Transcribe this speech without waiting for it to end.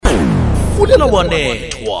Fulela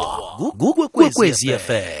Wanethwa Kwekwezi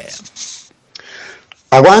FM.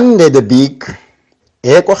 Akwande the big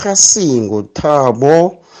ekwahasingo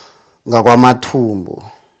Thabo ngakwamathumbu.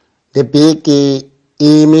 The big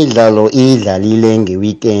imidlalo idlalile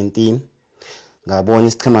ngeweekend ngabona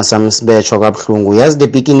isichema sami sibetshwa kabuhlungu. Yazi the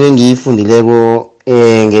big into engiyifundileko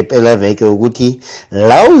ngempela veke ukuthi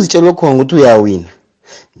la uzitshela khona ukuthi uyawina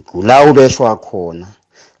kula ubeshwa khona,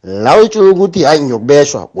 la utshela ukuthi hayi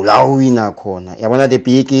ngiyokubeshwa kula uwina khona. Yabona the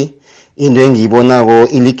big into engiyibonako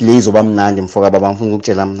ileague le izoba mnandi mfoka baba, ngifuna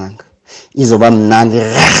ukutshela mnanga izoba mnandi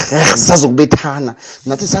sazokubethana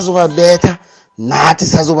nathi sazobabetha nathi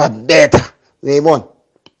sazobabetha. Uyayibona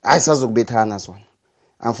hayi sazokubethana sona,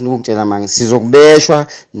 angifuna ukutshela manje sizokubeshwa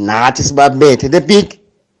nathi sibabethe the big.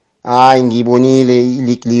 Hayi ngibonile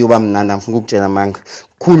ileague liyoba mnandi, angifuna ukutshela manga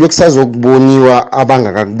khulu kusazokuboniwa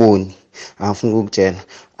abangakakuboni, angifuna ukutshela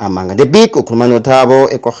amanga the big. Ukhuluma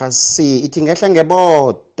noThabo eKwagasi ithi ngehla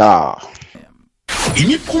ngeboda.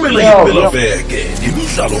 Imiphumela yempela veke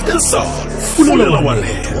imidlalo ezayo. Fulela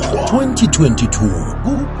Wanethwa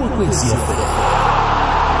 2022 Kwekwezi FM.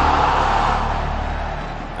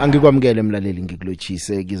 Angikwamukele mlaleli,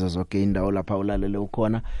 ngikulochise kizo zonke indawo lapha ulalele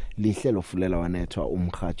ukhona lihlelo Fulela Wanethwa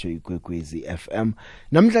umkhatsho iKwekwezi FM.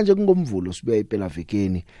 Namhlanje kungomvulo sibuya iphela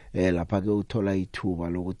vekeni lapha ke uthola ithuba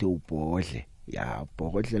lokuthi ubhodle. Ya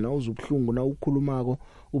bhodle na uzubhlungu na ukhulumako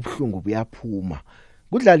ubhlungu buyaphuma.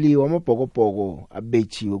 Kudlaliwa amabhokobhoko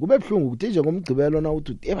abechiwe kube ebhlungu ukuthi nje ngomgcibelo na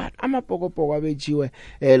uthi amabhokobhoko abechiwe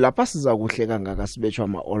lapha siza kuhle kangaka sibetshwa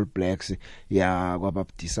ama All Blacks ya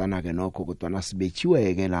kwababudisana ke nokho kodwa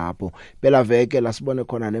nasibechiwe ke lapho phela veke la sibone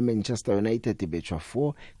khona ne Manchester United betshwa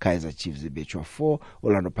 4, Kaizer Chiefs betshwa 4,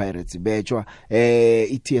 Orlando Pirates betshwa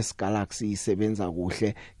iTS Galaxy isebenza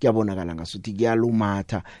kuhle, kuyabonakala ngasuthi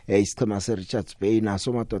kuyalumatha isichema se Richards Bay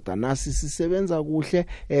naso madoda nasi sisebenza kuhle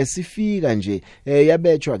sifika nje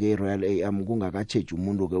betshwa ke Royal AM kungakatsheje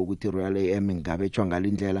umuntu ke ukuthi Royal AM ngabetshwa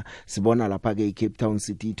ngalindlela. Sibona lapha ke iCape Town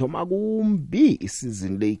City ithoma kumbi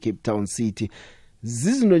isizini le iCape Town City.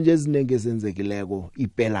 Zizinto nje ezinenge ezenzekileko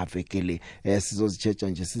iphela vekele sizozitsheja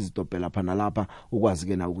nje sizidobhela phana lapha ukwazi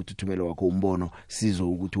ke na ukuthi uthumele wakho umbono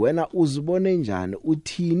sizo ukuthi wena uzibone njani,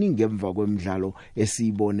 uthini ngemva kwemidlalo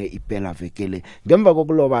esiyibone iphela vekele. Ngemva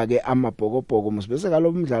kokuloba ke amabhokobhoko musibese kalo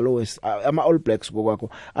umdlalo ama All Blacks kokwakho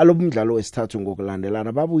alobu umdlalo wesithathu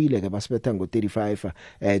ngokulandelana babuyile ke basibetha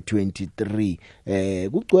ngo-35-23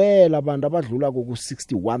 kugcwele abantu abadlula ku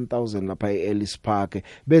 61000 lapha eEllis Park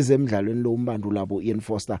bezemidlalweni lo umbandu labo Ian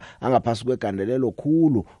Foster angaphasi kwegandelelo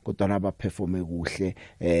khulu kodwa nabaperforme kuhle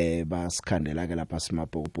basikhandela ke lapha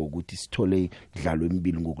simabhokobhoko ukuthi sithole idlalo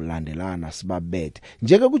emibili ngokulandelana sibabethe.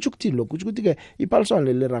 Njeke kuthi ukuthini lokho kuthi ukuthi ke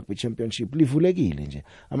iphaliswano le rugby championship livulekile nje.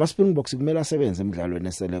 Ama Springboks kumele asebenze emidlalweni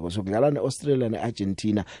eseleko sokudlala neAustralia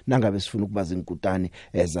neArgentina nangabe sifuna ukuba zinkutani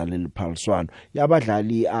ezaleli phaliswano.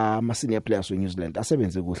 Yabadlali ama senior players weNew Zealand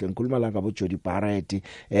asebenze kuhle, ngikhuluma la ngabo Jody Barrett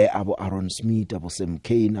abo Aaron Smith abo Sam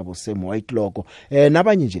Kane abo Sam Whitelocke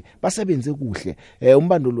nabanye nje basebenze kuhle.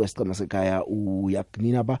 Umbanduli wesicema sekhaya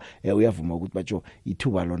uyakunina ba uyavuma ukuthi batsho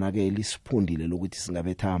ithuba lona ke lisiphundile lokuthi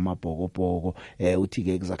singabetha amabhokobhoko. Uthi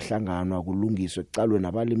ke kuzakuhlanganwa kulungiswe kucalwe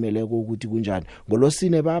nabalimeleko ukuthi kunjani.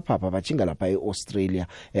 Ngolosine baphapha bachinga lapha eAustralia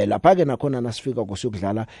lapha ke nakhona nasifika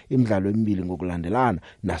kusiyokudlala imidlalo emibili ngokulandelana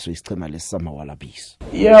naso isicema lesama Wallabies.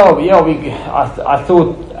 I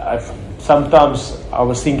thought sometimes I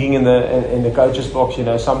was thinking in the coach's box, you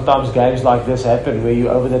know, sometimes games like this happen where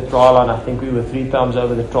you're over the try line. I think we were 3 times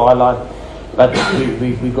over the try line, but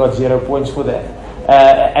we got 0 points for that,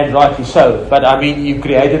 and rightly so. But I mean, you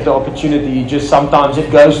created the opportunity. You just sometimes it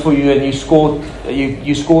goes for you and you score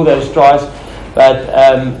those tries, but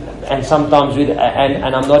and sometimes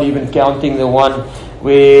and I'm not even counting the one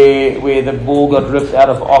where the ball got ripped out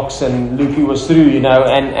of Ox and Luki was through, you know,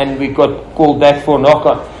 and we got called back for a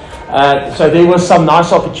knock-on. So there was some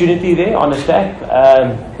nice opportunity there on attack,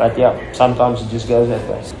 but yeah, sometimes it just goes that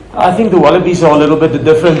way. I think the Wallabies are a little bit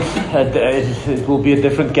different. It will be a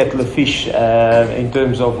different kettle of fish in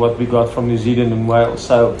terms of what we got from New Zealand and Wales.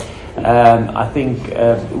 So I think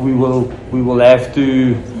we will have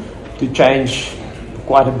to change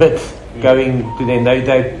quite a bit going to them. They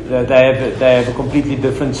have a completely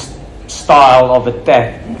different style of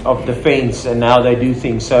attack, of defense, and how they do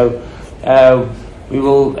things. So we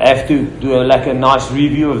will have to do a nice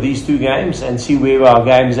review of these two games and see where our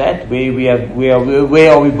game's at, where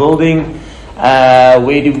are we building,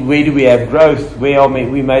 where do we have growth, where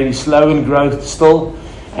we may be slow in growth still,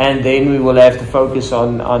 and then we will have to focus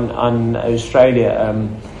on Australia.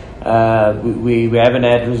 We haven't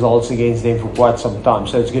had results against them for quite some time,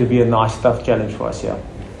 so it's going to be a nice tough challenge for us.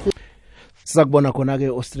 Sizakubona khona ke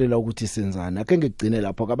Australia ukuthi senzani. Ake ngigcine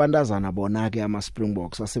lapho kabantazana bona ke ama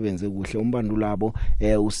Springboks asebenze kuhle umbandulu labo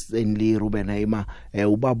uSenli Ruben Haima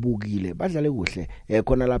ubabukile badlale kuhle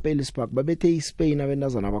khona lapha eLis Park babethe iSpain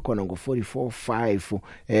abantazana abakhona ngo44-5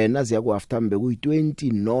 naziya ku halftime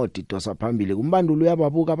kuyi20 not dosa phambili kumbandulu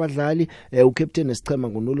uyababuka abadlali uCaptain esichema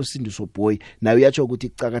nguNolusindiso Boy naye uyatsho ukuthi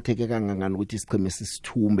icakatheke kangangani ukuthi isicheme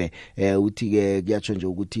sisithumbe uthi ke kuyatsho nje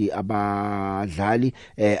ukuthi abadlali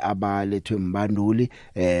abalethwe mbanduli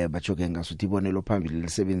batsho ke ngasuthi ibonelo phambili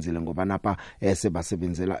lisebenzile ngoba napha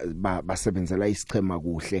basebenzela isichema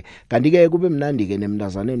kuhle kanti ke kube mnandi ke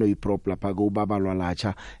nemntazaneni oyiprop lapha ke ubaba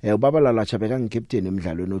lwalatsha ubaba lwalatsha beka ngicaptain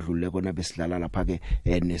emidlalweni odluleko nabesidlala lapha ke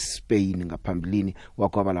neSpain ngaphambilini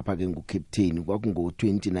wakwaba lapha ke ngucaptain kwakungo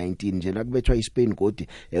 2019 nje nakubethwa iSpain godi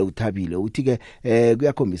uthabile uthi ke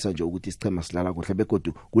kuyakhombisa nje ukuthi isichema sidlala kuhle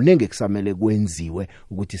begodu kunenge kusamele kwenziwe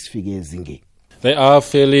ukuthi sifike ezingeni. They are a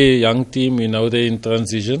fairly young team, they're in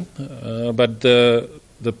transition, but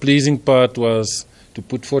the pleasing part was to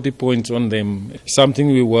put 40 points on them, something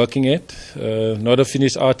we're working at, not a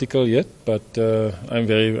finished article yet, but I'm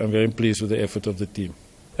very pleased with the effort of the team.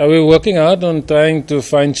 We're working hard on trying to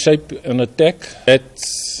find shape and attack.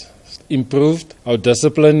 That's improved. Our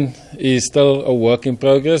discipline is still a work in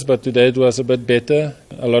progress, but today it was a bit better.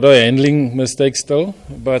 A lot of handling mistakes still,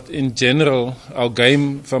 but in general, our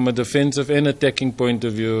game from a defensive and attacking point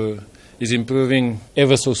of view is improving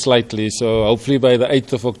ever so slightly. So hopefully by the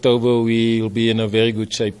 8th of October, we'll be in a very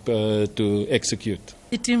good shape to execute.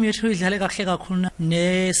 Iteam yethu idlale kahle kakhulu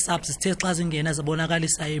ne-subs sithe xa zingena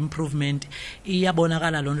zabonakalisa improvement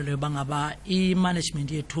iyabonakala lonto leyo bangaba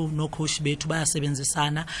i-management yethu no-coach bethu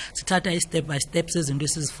bayasebenzisana sithatha i-step by step sezinto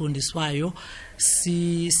esizifundiswayo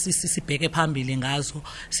sibheke phambili ngazo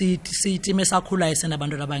siyitime sakhulayo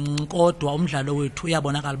senabantu abancinci kodwa umdlalo wethu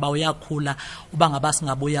uyabonakala ba uyakhula uba ngaba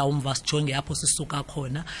singabuya umva sijonge apho sisuka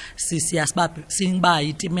khona siba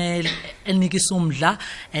yitime enikisa umdla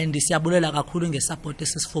and siyabulela kakhulu ngesupport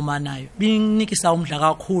esifumanayo binikisa umdla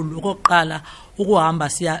kakhulu okokuqala ukuhamba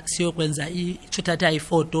siyokwenza ithatha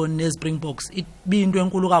ifoto neSpringboks ibinto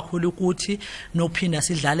enkulu kakhulu ukuthi nophinda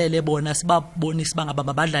sidlalele bona sibabonisa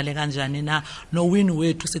bangaba badlale kanjani na no win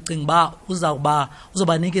wethu sicinga ba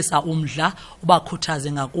uzobanikisa umdla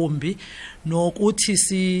ubakhuthaze ngakumbi nokuthi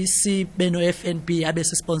sibe no FNB abe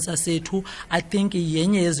sisponsor sethu I think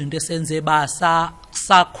yenye yezinto esenze ba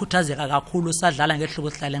sakhuthazeka kakhulu sadlala ngehlobo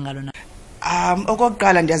sihlale ngalona.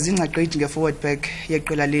 Okokuqala ndiyazinca gqithi ngeforward back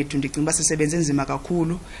yeqela lethu ndicinga ba sisebenze nzima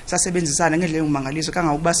kakhulu sasebenzisana ngendlela engumangaliso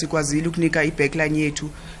kangakuba sikwazile ukunika ibackline yethu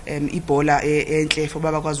ibhola enhle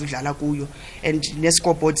foba bakwazi udlala kuyo and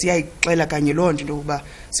nescoreboard siyayixela kanye lonto into kuba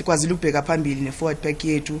sikwazile ukubheka phambili neforward back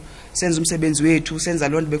yethu senza umsebenzi wethu senza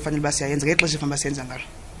lonto bekufanele basiyenza ngexesha efamba senza ngalo.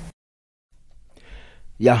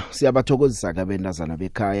 Ya siyabathokozisa ke bendazana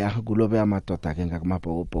bekhaya kulobe amadoda ke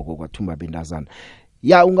ngakumabhokobhoko kwathumba bendazana.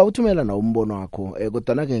 Ya ungawuthumela na umbono wakho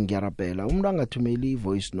kodwa ke ngiyarapela umuntu angathumeli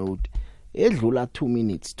voice note edlula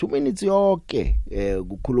 2 minutes yonke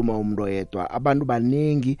ukukhuluma umuntu oyedwa abantu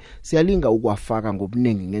baningi siyalinga ukwafaka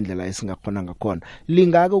ngobunengi ngendlela esingakhona ngakhona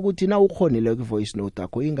lingake ukuthi na ukhonile ku voice note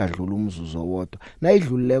yakho ingadlula umzuzu owodwa na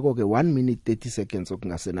idlulileko ke 1 minute 30 seconds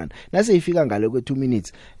okungasenani nase ifika ngale kwe 2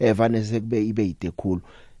 minutes vane sekube ibe ide khulu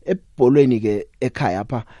ebholweni ke ekhaya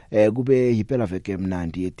apha kube yiphela veke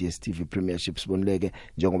emnandi yeDStv Premiership sibonileke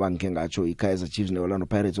njengoba ngike ngatsho iKaizer Chiefs neOrlando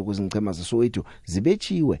Pirates ukuzinchema zeSoweto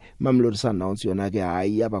zibechiwe Mamelodi Sundowns yona ke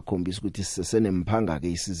hayi yabakhombisa ukuthi sisenemphanga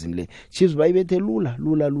ke isizini le Chiefs bayibethe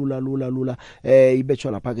lula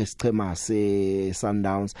ibetshwa lapha ke sichema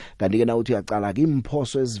seSundowns kanti ke na uthi uyaqala ke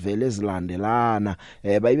imphoso ezivele ezilandelana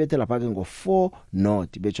bayibethe lapha ke ngo4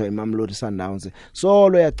 not ibetshwa iMamelodi Sundowns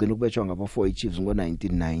solo yagcina ukubetshwa ngabo 4 iChiefs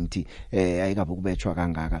ngo1990 ayikabe kubetshwa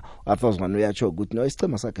kangaka athazwana uyatsho ukuthi no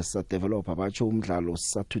isicema sakhe sisadevelopa batsho umdlalo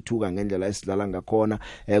sisathuthuka ngendlela esidlala ngakhona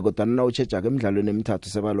kodwa na uchecha ke emidlalweni emithathu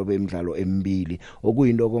sebalobe imidlalo emibili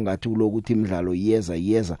okuyinto kongathi kulokuthi imidlalo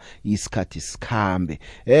iyeza isikhathi sikhambe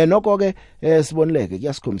nokho ke sibonileke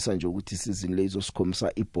kuyasikhombisa nje ukuthi isizini le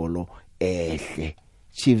izosikhombisa ibhola ehle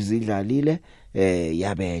Chiefs idlalile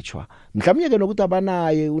yabetshwa mhlawumnye ke nokuthi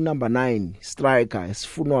abanaye unumber 9 striker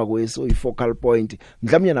esifunwa kweso ifocal point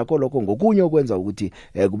mhlawumnye nakho lokho ngokunye okwenza ukuthi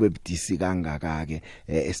kube budisi kangaka ke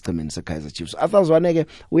esichemeni seKaizer Chiefs athazwane ke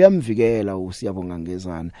uyamvikela usiyabonga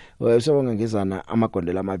ngezana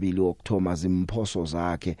amagondela amabili okthoma zimphoso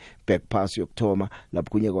zakhe back pass yokthoma lapho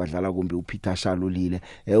kunye kwadlala kumbe uPeter Shalulile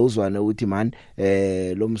uzwane uthi man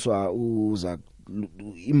lomswa uza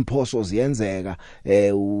imphoso ziyenzeka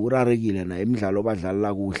urarekile na emidlalo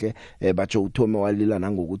badlala kuhle batsho uthome walila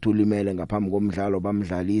nangokuthi ulimele ngaphambi komdlalo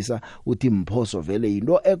bamdlalisa uthi imphoso vele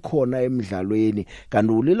into ekhona emidlalweni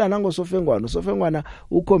kanti ulila nangosofengwana usofengwana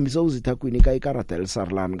ukhombisa uzithakwini kayikarata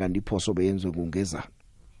elisarlan kanti iphoso beyenzwe ngungeza.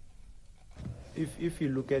 If you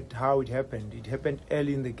look at how it happened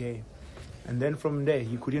early in the game, and then from there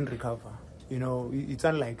he couldn't recover. You know, it's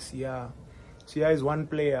unlike Sia. Sia is one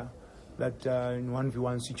player that in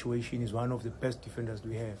 1v1 situation is one of the best defenders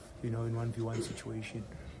we have. You know, in 1v1 situation.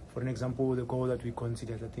 For an example, the goal that we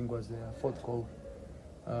considered, I think, was the fourth goal,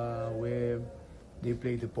 where they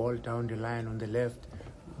played the ball down the line on the left.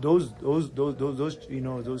 Those you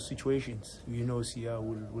know, those situations, you know, Sia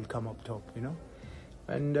will come up top. You know,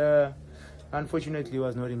 and unfortunately, he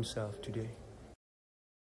was not himself today.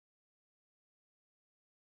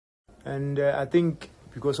 And I think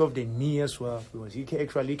because of the knee as well, because he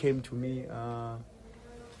actually came to me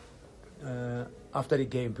after the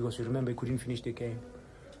game, because you remember he couldn't finish the game.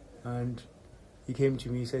 And he came to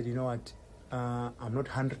me, he said, you know what, I'm not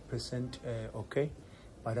 100% okay,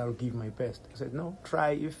 but I'll give my best. I said, no,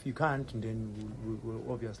 try. If you can't, and then we'll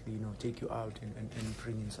obviously, you know, take you out and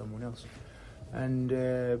bring in someone else. And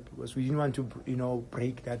because we didn't want to, you know,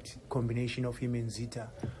 break that combination of him and Zita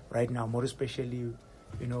right now, more especially,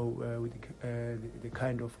 you know, with the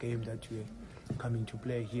kind of game that we're coming to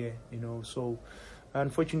play here, you know. So,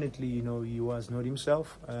 unfortunately, you know, he was not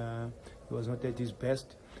himself. He was not at his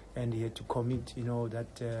best, and he had to commit, you know,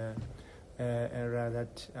 that error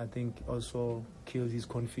that I think also killed his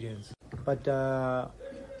confidence. But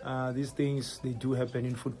these things, they do happen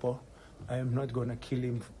in football. I am not going to kill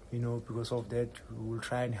him, you know, because of that. We will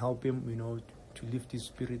try and help him, you know, to lift his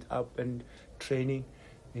spirit up and training.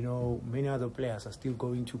 You know, many other players are still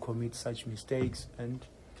going to commit such mistakes, and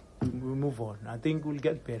we move on. I think we'll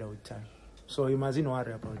get better with time. So you mustn't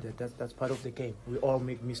worry about that. That's part of the game. We all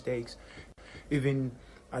make mistakes. Even,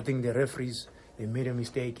 I think the referees, they made a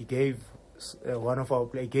mistake. He gave one of our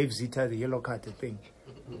players, gave Zita the yellow card, I think.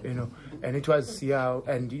 You know, and it was, yeah,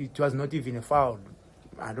 and it was not even a foul.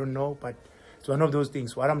 I don't know, but it's one of those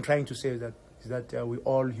things. What I'm trying to say is that we're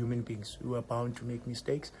all human beings. We are bound to make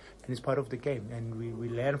mistakes, and it's part of the game, and we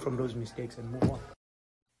learn from those mistakes and move on.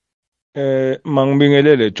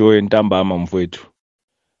 Mangibingelele Joe ntambama mfowethu.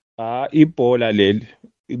 Ibhola leli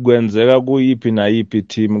kwenzeka kuyiphi na yiphi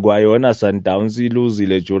team kwayona Sundowns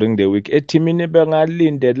iluzile during the week. Eteamini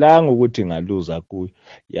bengalindelanga ukuthi ngaluza kuyo.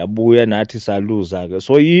 Yabuya nathi saluza ke.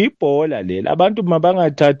 So ibhola leli abantu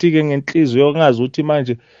mabangathathi ke ngenhliziyo ngazi ukuthi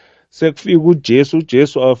manje sekufika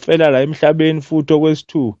uJesu afela la emhlabeni futhi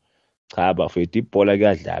okwesithu. Cha bafethu ibhola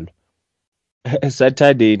kuyadlalwa.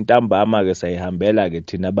 Saturday ntambama ke sayihambela ke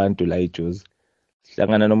thina abantu la eJozi.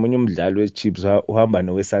 Sihlangana nomunye umdlali weChiefs uhamba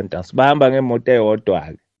nowe Sundowns. Bahamba ngemoto eyodwa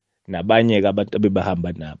ke nabanye ke abantu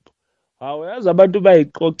abebahamba nabo. Hawu yazi abantu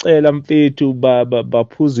bayixoxela mfethu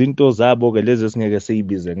baphuza into zabo ke lezi singeke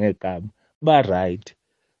siyibize ngegama. Ba right.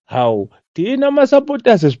 Hawu thina ama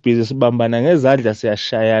supporters sibhizi sibambana ngezandla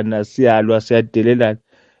siyashayana siyalwa siyadelelana.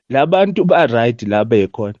 Labantu ba right la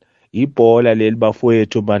bekhona. Ibhola leli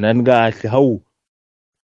bafowethu banani kahle. Hawu.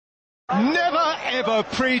 Never ever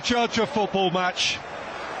prejudge a football match.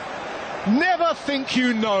 Never think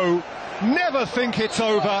you know. Never think it's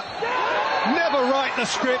over. Never write the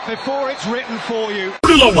script before it's written for you.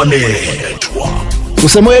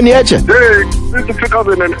 Usemoyeni yeche? Since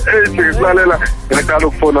 2008 ngilalela ngaqala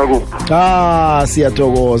ukufona ku.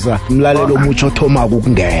 Siyathokoza. Umlalelo mucho thoma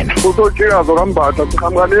ukungena. Usotshiyazo kambatha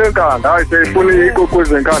siqhamukani enkandla hayi seyifuna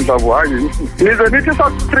ikokwezi enkandla bo hayi. Nize nithi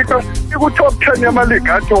South Africa iku top 10 yama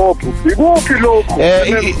league atop. Ikuphi lokho?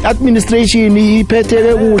 Administration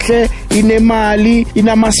iphetheke kuhle, inemali,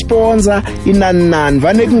 inama sponsor, inanani.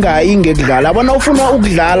 Vane kungayi ngekudlala. Abona ufuna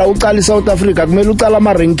ukudlala uqala South Africa kumele uqala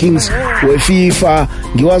ama rankings weFIFA.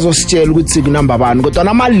 Ngiwazositshela ukuthi sikunamba bani kodwa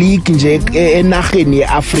nama league nje enaheni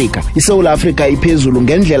yeAfrika iSouth Africa iphezulu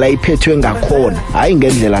ngendlela iphethwe ngakhona hayi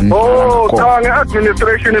ngendlela cha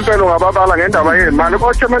ngeadministration impela ngababala ngendaba yemali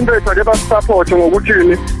coachman bethu ake basupport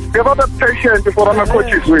ngokuthini ke babe patient for ama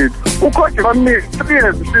coaches wethu ucoach bamnika 3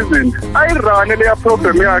 years season ayirane leya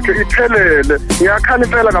program yakhe iphelele ngiyakhala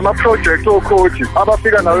impela ngama projects ocoach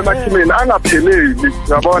abafika nawe emathimeni angapheleli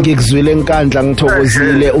yabona ngikuzwile enkandla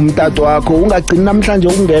ngithokozile umtato wakho ungagcina namhlanje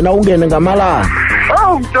ukungena ungene ngamalanga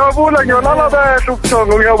ngijabula ngiyolala behle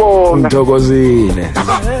ukuthonga ngiyabonga ngithokozile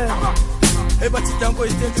ebathi danko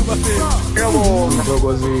istentu bafela ngiyabonga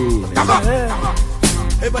ngithokozile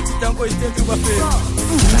ebathi danko istentu bafela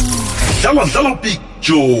dlala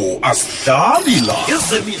picture asidlali la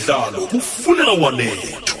ezemidlalo kufunela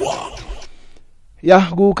Wanethwa. Ya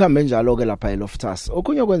kukhambe njalo ke lapha eLoftus.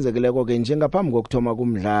 Okunye kwenzekeleko ke njengaphambi kokthoma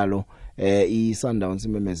kumdlalo iSundowns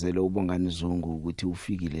imemezele uBongani Zungu ukuthi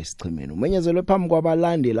ufikile esichimeni. Umenyezelwe phambi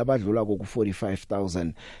kwabalandeli abadlula ku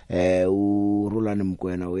 45,000 uRulani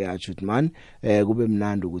Mkwena uyathi uthi man kube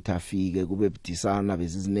mnandi ukuthi afike kube budisana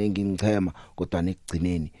bezizinengi ngichema kodwa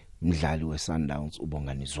nekugcineni umdlali weSundowns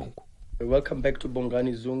uBongani Zungu. Welcome back to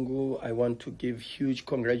Bongani Zungu. I want to give huge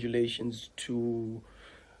congratulations to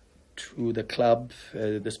the club,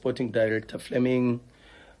 the sporting director Fleming,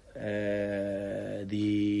 the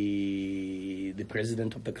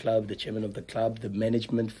president of the club, the chairman of the club, the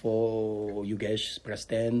management for Yugesh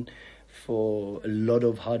Prastan, for a lot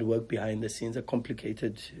of hard work behind the scenes. A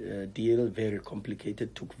complicated deal, very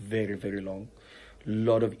complicated, took very, very long. A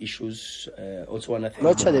lot of issues. Also want to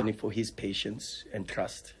thank Bongani for his patience and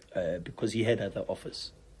trust because he had other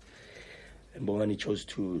offers. And Bongani chose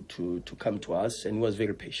to come to us and was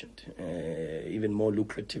very patient, even more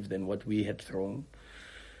lucrative than what we had thrown.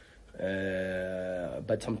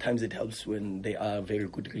 But sometimes it helps when there are very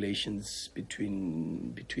good relations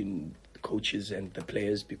between coaches and the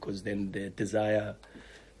players, because then the desire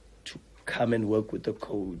to come and work with the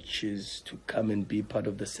coaches, to come and be part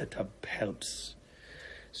of the setup helps.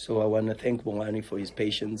 So I want to thank Bongani for his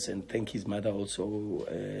patience and thank his mother also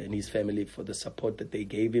and his family for the support that they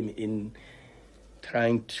gave him in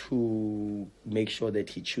trying to make sure that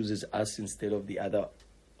he chooses us instead of the other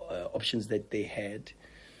options that they had.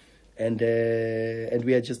 And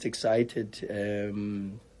we are just excited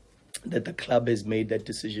that the club has made that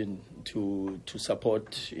decision to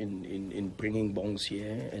support in bringing Bongs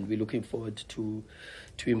here, and we're looking forward to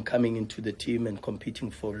him coming into the team and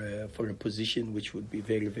competing for a position which would be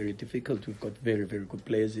very, very difficult. We've got very, very good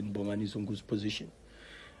players in Bongani Zungu's position.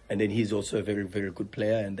 And then he's also a very, very good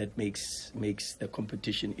player, and that makes the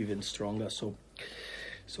competition even stronger. So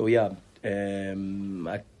yeah,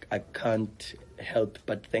 I can't help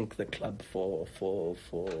but thank the club for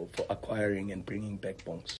acquiring and bringing back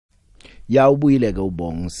Bongs. Ya ubuyile ke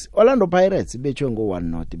uBongs. Orlando Pirates betshwe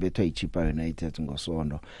ngo-1-0 bethwa iChipa United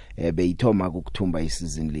ngosonto. Beyithoma ukuthumba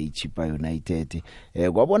isizini leChipa United.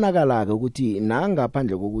 Kwabonakala ke ukuthi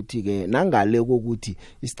nangaphandle kokuthi ke nangale kokuthi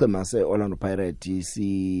isicema seOrlando Pirates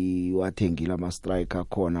siwathengile ama striker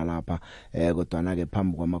khona lapha kodwa na ke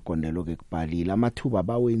phambi kwamagondelo ke kubhalile amathuba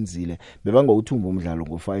bawenzile bebangawuthumba umdlalo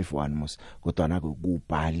ngo5-1 mos kodwa na ke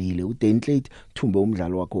kubhalile uDentlate thumbe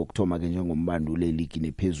umdlalo wakhe wokuthoma ke njengombanduli league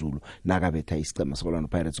nephezulu nakabetha isicema seOrlando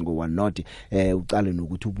Pirates ngo1-0 uqale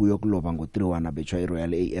nokuthi ubuye kuloba ngo3-1 abetshwa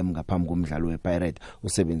iRoyal AM ngaphambi komdlalo wePirate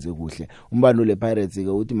usebenze kuhle umbanduli Pirates ke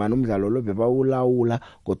uthi man umdlalo lo bebawulawula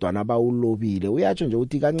kodwa nabawulobile uyatsho nje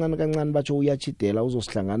uthi kancane batsho uyachidela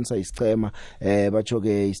uzosihlanganisa isicema batsho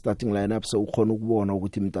ke i-starting lineup sewukhona ukubona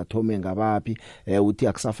ukuthi mntathome ngabaphi uthi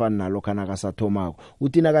akusafani nalo kana kasathomako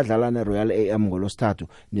uthi nakadlala neRoyal AM ngolosithathu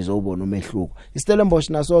nizobona umehluko iStellenbosch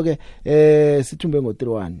naso ke sithumbe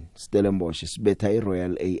ngo3-1 Stellenbosch sibetha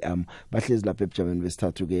iRoyal AM bahlezi lapha ebujameni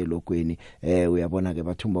besithathu ke lokweni uyabona ke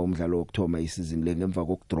bathumba umdlalo wokthoma isizini le ngemva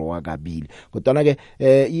kokudrawa kabili kodwa ke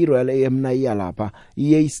iRoyal AM nayiya lapha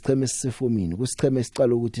iye isicheme sisefomini kusicheme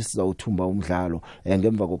esicala ukuthi sizawuthumba umdlalo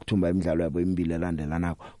ngemva kokuthumba imidlalo yabo emibili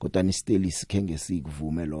elandelanako kodwa iStelis khenge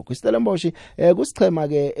sikuvume lokho iStellenbosch kusichema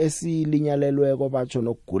ke esilinyalelweko batsho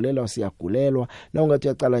nokugulelwa siyagulelwa na ungathi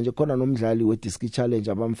uyaqala nje khona nomdlali weDiski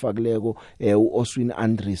Challenge abamfakileko uOswin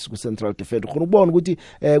Andries ku Central Defender khona ubona ukuthi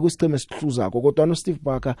kusicheme esihluzako kodwa noSteve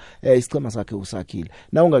Barker isichema sakhe usakhile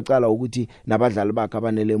na ungaqala ukuthi nabadlali bakhe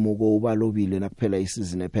abanelemuko ubalobile nakuphela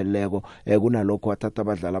isizini epheleleko kunalokho wathatha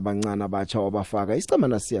abadlali abancane abatsha wabafaka isichema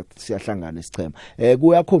nasiyahlangana isichema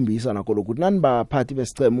kuyakhombisa nakho lokuthi nani baphathi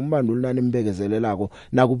besichema umbanduli nani imbekezelelako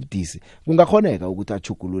nakubudisi kungakhoneka ukuthi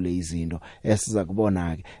achugulule izinto esiza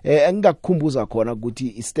kubona ke engingakukhumbuza khona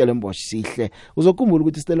ukuthi iStellenbosch sihle uzokhumbula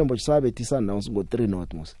ukuthi iStellenbosch sabethi Sundowns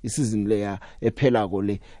ngo3-0 mos isizini leya ephelako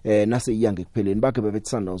le nase iyange kupheleni bakhe bebethi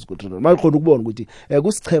Sundowns ngo3-0 mayikhona ukubona ukuthi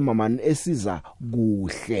kusichema man esiza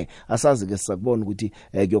kuhle asazi ke sizakubona ukuthi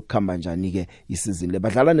kuyokukhamba njani ke isizini le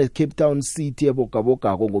badlala neCape Town City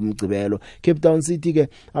ebogabogako ngomgcibelo Cape Town City ke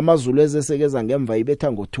amazulu ezesekeza ngemva ibetha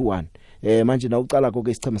ngo2-1 manje na uqala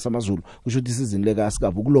konke isichema samazulu kusho ukuthi isizini leka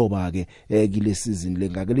asikabu kuloba ke kile season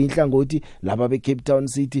lengakele inhlangothi laba beCape Town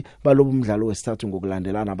City baloba umdlalo wesithathu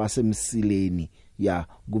ngokulandelana basemsileni ya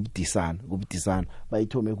kubudisana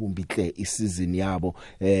bayithome kumbihle isizini yabo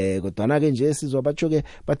kodwa na ke nje sizwa batsho ke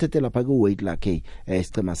bathethe lapha ku Wait Lucky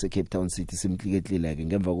isicema seCape Town City simhlikethlile ke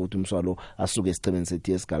ngemva kokuthi umswalo asuke esicemeni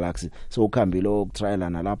seTS Galaxy so ukhambile ukutriala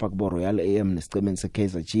nalapha kubo Royal AM nesicemeni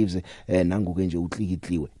seKaizer Chiefs nangoke nje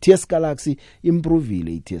uhlikitliwe TS Galaxy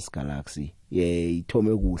improvile iTS Galaxy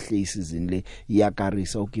ithome kuhle isizini le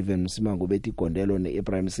iyakarisa uGiven Msimango bethi igondelo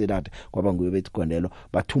neIbrahim Sedat kwaba nguye bethi igondelo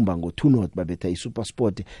bathumba ngo2-0 babetha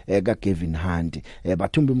iSuperSport kaGavin Hunt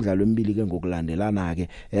bathumba imidlalo emibili ke ngokulandelana ke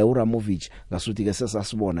uRamovich ngasuthi ke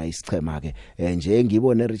sesasibona isichema ke nje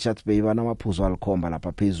ngibone Richard Bay banamaphuzu alikhomba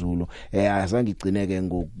lapha phezulu azange igcineke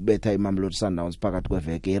ngokubetha iMamelodi Sundowns phakathi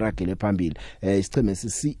kweveke iragele phambili isicheme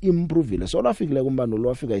sisi improvile so lafikile kumbandulo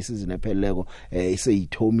wafika isizini epheleleko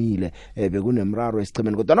iseyithomile bekunemraro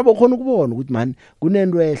esichemeni kodwa nabokhona ukubona ukuthi man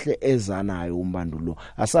kunento ehle ezanayo umbandulo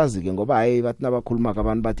asazi ke ngoba hayi bathi nabakhuluma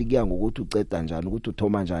abantu bathi kuya ngokuthi uceda kanjani ukuthi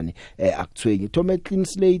uthoma kanjani akuthwenyi thome clean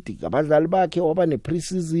slate abadlali bakhe waba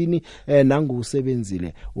nepreseason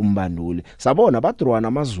nangusebenzile umbanduli sabona badrwana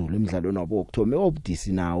amazulu emidlalweni wabo okthome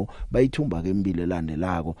obudisi nawo bayithumba ke emibili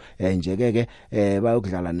elandelako nje ke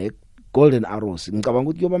bayokudlala ne Golden Arrows ngicabanga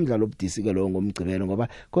ukuthi kuyoba umdlalo obudisi ke lo ngomgcibelo ngoba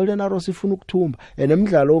Golden Arrows ifuna ukuthumba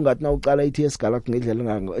nemidlalo ongathi na uqala iTS Galaxy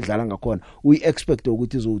ngedlela edlala ngakhona uyiexpect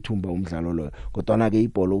ukuthi izothumba umdlalo loyo kodwa na ke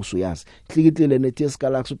ibhola usuyazi hlikitlile neTS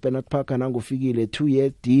Galaxy uBernard Parker nangofikile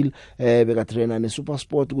 2-year deal beka trainer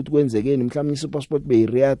neSuperSport ukuthi kwenzekeni mhlawumnye iSuperSport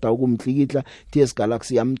beyireada ukumhlikitla TS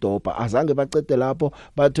Galaxy yamdopa azange bacede lapho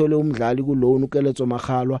bathole umdlali kuloan uKeletso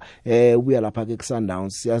Maghalwa ubuya lapha ke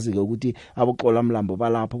kuSundowns siyazi ke ukuthi aboxola mlambo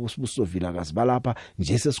balapha Villa kazibalapha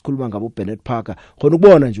nje sesikhuluma ngabo Bernard Parker khona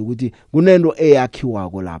ukubona nje ukuthi kunento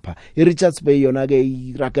eyakhiwako lapha iRichards Bay yona ke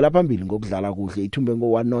iragela phambili ngokudlala kuhle ithumbe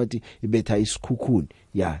ngo1-0 ibetha isikhukhuni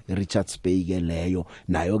iRichards Bay ke leyo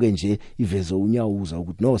nayo ke nje iveze unyawuza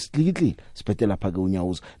ukuthi no sihlikihlile siphethe lapha ke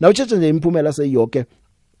unyawuza nawu tshetshe nje imphumela seyonke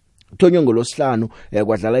Thonyo ngolosihlanu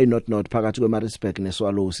kwadlala iNot phakathi kweMaritzburg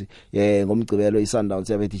neSwallows ngomgcibelo iSundowns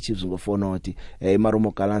yabethi iChiefs ngo4-0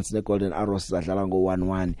 iMarumo Gallants neGolden Arrows zadlala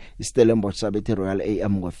ngo1-1 iStellenbosch sabethi Royal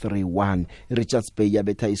AM ngo3-1 iRichards Bay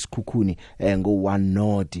yabetha isikhukhuni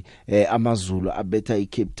ngo1-0 amaZulu abetha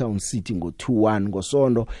iCape Town City ngo2-1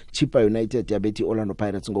 ngosondo Chippa United yabethi Orlando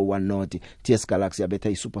Pirates ngo1-0 TS Galaxy yabetha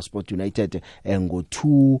iSuperSport United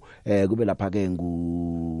ngo2 kube lapha ke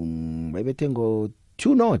bayibethe ngo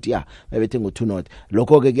 2-0 bebethe ngo2-0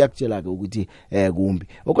 lokho ke kuyakutshela ke ukuthi kumbi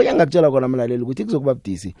okonye ngakutshela kona mlaleli ukuthi kuzokuba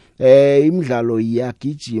budisi imidlalo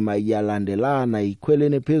iyagijima iyalandelana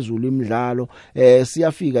ikhwelene phezulu imidlalo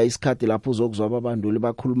siyafika isikhathi lapho uzokuzwa abanduli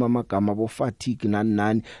bakhuluma amagama bo fatigue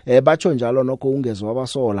nani batsho njalo nokho ungezwe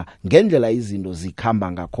abasola ngendlela izinto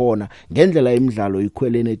zikhamba ngakhona ngendlela imidlalo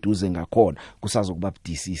ikhwelene eduze ngakhona kusazokuba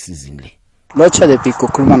budisi isizini le Locha the big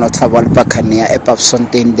ukhuluma noThabo Bakania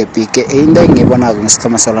ePapsfontein the big into engibona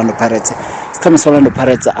ngesikhama seOrlando Pirates isikhama seOrlando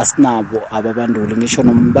Pirates asinabo ababanduli ngisho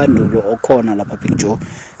nombandulo okhona lapha picture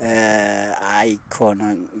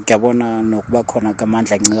ayikhona ngiyabona nokuba khona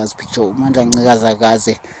kaMandla Ncikazi picture uMandla Ncikazi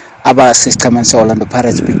akaze aba sikhama seOrlando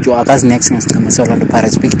Pirates picture akazi next ngesikhama seOrlando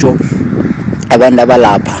Pirates picture abantu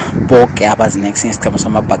abalapha bonke abazi next ngesikhama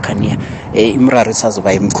samabhakania imraro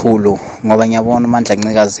isazoba imkhulu ngoba ngiyabona uMandla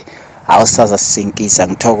Ncikazi awusaza sinkisa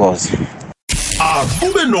ngithokoze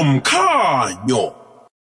akube nomkhanyo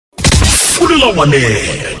Fulela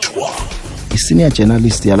Wanethwa senior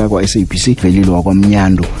journalist yala kwa SABC velilo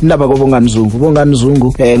wakwamnyando indaba Bongani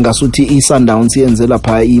Zungu ngasuthi iSundowns yenze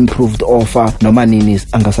lapha improved offer noma nini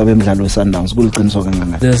angasabe emidlalo weSundowns kuliqiniso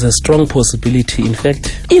kangangani. There's a strong possibility in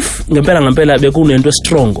fact if ngempela bekunento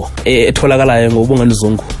strong etholakalayo ngoBongani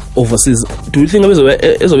Zungu overseas do you think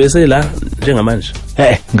ezobe sela njengamanje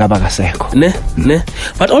ngaba kasekho ne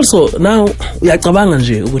but also now uyacabanga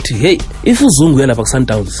nje ukuthi hey if uZungu yalapha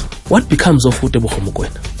kuSundowns what becomes of uTebogo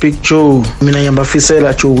kwena Big Joe mina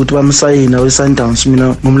ngiyabafisela Joe ukuthi bamsayina weSundowns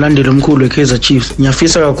mina ngomlandeli omkhulu weKaizer Chiefs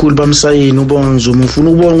ngiyafisa kakhulu bamsayina uBongani Zungu ufuna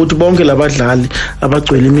ukubona ukuthi bonke labadlali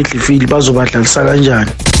abagcwele imidfield bazobadlalisa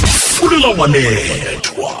kanjani Fulela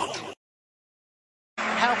Wanethwa.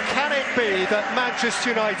 How can it be that Manchester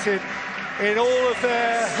United in all of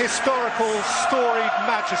their historical storied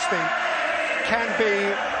majesty can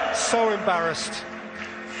be so embarrassed,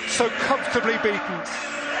 so comfortably beaten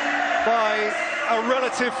by a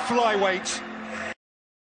relative flyweight?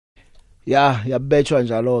 Yabetshwa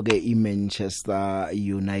njalo ke iManchester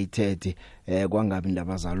United kwangabi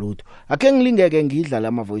indaba zalutho ake ngilingeke ngidlala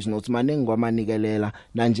ama voice notes maningi kwamanikelela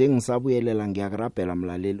na nje ngisabuyelela ngiyakurabhela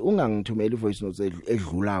mlaleli ungangithumela ivoice notes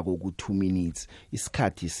edlulako ku2 minutes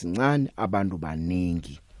isikhathi sincane abantu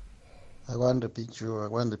baningi akwande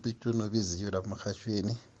picture nobiziyo lapha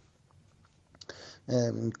emahashweni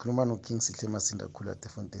ngikhuluma noKing Sihle Masinda khula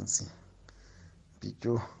eFountain C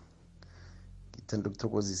picture ngithanda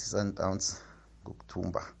ukuthokozisa iSundowns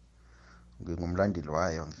ngokuthumba ngingumlandeli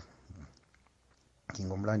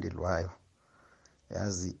wayo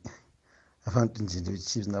yazi abantu nje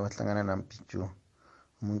leChiefs nabahlangana nami picture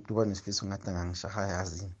umuntu uba nesifiso ngathi angangishaha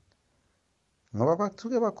yazini ngoba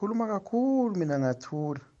bathuke bakhuluma kakhulu mina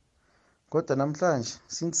ngathula kodwa namhlanje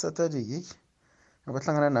since Saturday yiki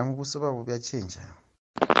abahlangana nami ubuso babo buyatshentsha.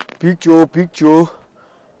 Big Joe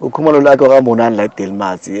ukhumalo lakho kaMonani la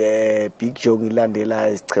Delmas. Big Joe ngilandela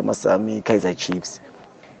isichema sami Kaizer Chiefs.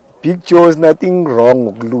 Big Joe is nothing wrong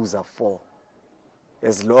ukuluza 4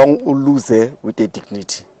 as long uluze with the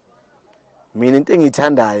dignity. Mina into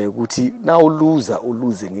engithandayo ukuthi na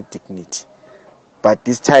uluze ngedignity. But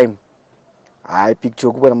this time hayi Big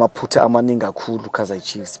Joe kuba namaphutha amaningi kakhulu Kaizer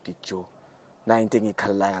Chiefs Big Joe. Na into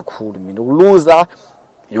engikhalala kakhulu mina ukuluza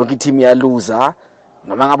yonke team yaluza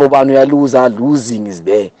noma ngabe ubani uyaluza losing is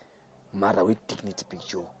there mara with dignity Big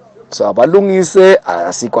Joe. So abalungise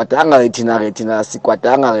asikwatanga thina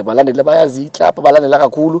asikwatanga balandela bayazi club balandela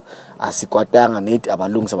kakhulu asikwatanga nethi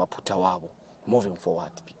abalungisa abaphutha wabo moving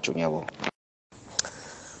forward Big Joe ngiyabonga.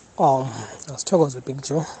 Asithokoze Big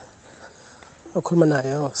Joe. Okhuluma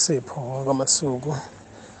nayo Sipho kwaMasuku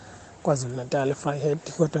KwaZulu Natal Firehead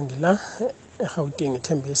kodwa ngila eGauteng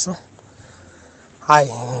eThembiso.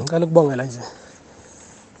 Hayi ngicela ukubongela nje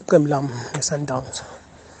iqembu lami leSundowns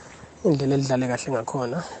indlela elidlale kahle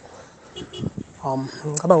ngakhona.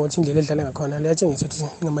 Ngicabanga ukuthi indlela edlale ngakhona liyatshengisa ukuthi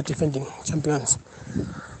ngama defending champions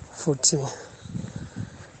futhi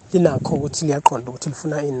linakho ukuthi liyaqonda ukuthi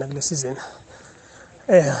lifuna ini nakule season.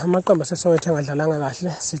 Amaqembu aseSoweto angadlalanga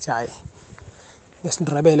kahle sithi hayi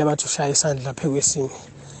ngesindrebele bathi ushaya isandla phezu kwesinye.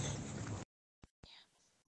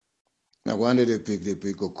 Nakwande the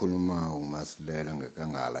big okhuluma uMasilela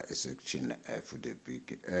ngekangala esection F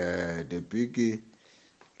the big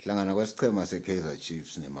hlangana kwesichema seKaizer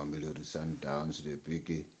Chiefs neMamelodi Sundowns the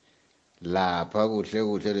big lapha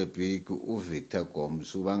kuhle the big uVictor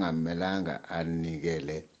Gomes ubangamelanga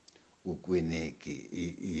anikele uKwineki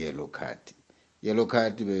iyellow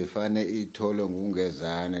card befane ithole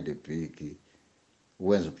ngungezana the big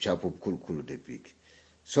wenza ubuchapho obukhulu the big.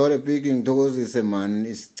 So the big ngithokozise man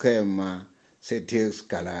isichema seTX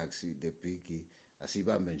Galaxy the big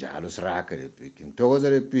asibambe njalo siraka the big ngithokoze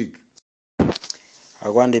the big.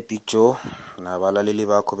 Akwande Big Joe nabalaleli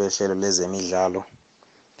bakho behlelo lezemidlalo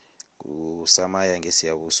kusamaya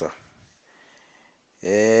ngesiyabuswa.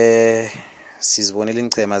 Sizibonile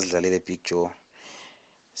ingcema zidlalele Big Joe.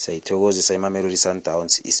 Sayithokozisa iMamelodi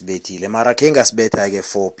Sundowns isibethile mara ke ngasibetha ke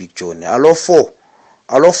 4 Big Joe. Alo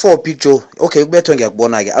 4 Big Joe. Okay kubethwe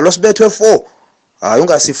ngiyakubona ke. Alo sibethwe 4. Hayi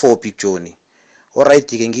ungasi 4 Big Joe. Alright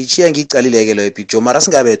ke ngichiya ngicalileke lo Big Joe mara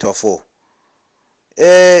singabethwa 4.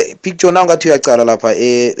 Big Joe nangathi uyacala lapha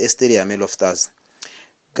e-stadium eLoftus.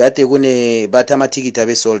 Kade kune bathi amathikiti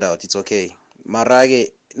abe sold out, it's okay. Mara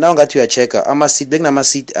ke nangathi uyachecka ama-seat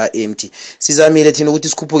bekunama-seat empty. Sizamile thina ukuthi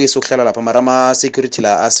sikhuphuke sokuhlala lapha mara ama-security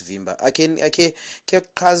la asivimba.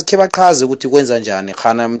 Ke baqhaze ukuthi kwenza njani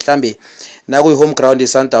khana mhlambe nakuyi-home ground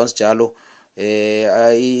ye-Sundowns njalo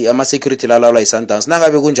ama-security lalawula yi-Sundowns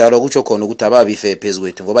nangabe kunjalo kutsho khona ukuthi ababi fair phezu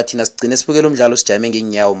kwethu ngoba thina sigcine sibukela umdlalo sijame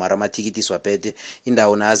ngenyawo mara amathikiti siwaphethe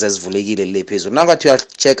indawo nazo ezivulekile le phezulu. Nangathi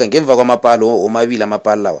uyachecka ngemva kwamapalo omabili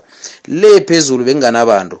amapalo lawa le phezulu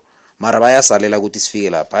bekunganabantu mara bayasalela ukuthi sifike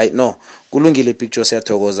lapha. Hayi no kulungile picture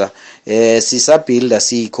siyathokoza. Sisabuilda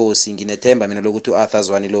siyikhosi nginethemba mina lokuthi uArthur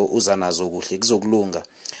Zwani lo uza nazo kuhle kuzokulunga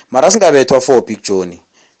mara singabethwa 4 Big Joe.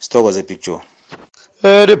 Sithokoze Big Joe.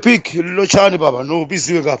 The big lochani baba no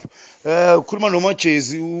biziwe ngapha ukhuluma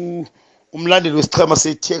nomajezi umlandeli wesichema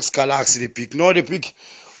seTX Galaxy the big no the big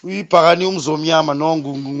uyibhakani umzomnyama no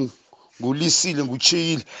ngulisile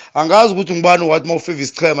nguchiyile angazi ukuthi ngibani wathi mawufeva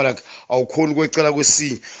isichema like awukhona kwecela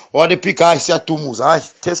kwesinye wa the big hayi siyadumuza hayi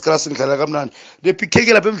TX Galaxy ngidlala kamnandi the big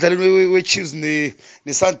keke lapha emidlalweni weChiefs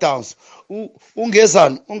neSundowns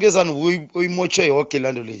ungezani uyimoche yonke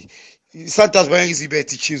lando le Sundowns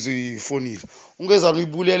bayangizibethe iChiefs ifonile ungezana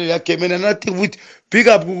uyibulele la game and nothing with big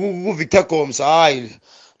up ku Victor Gomes. Hayi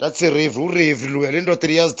that's a rave lo le ndoda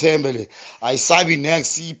iyazithembele ayisabi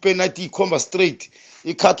next ipenalty ikhomba straight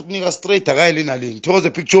ikhathi ukunika straight akayile naleni thokoze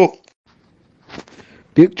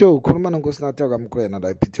Big Joe ukhuluma nonkosinathi akamkwena la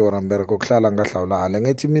ePitora Mbereko kuhlala ngahlawulale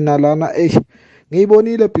ngithi mina lana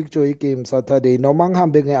ngiyibonile Big Joe igame Saturday noma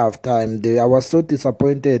ngihambe nge-half time I was so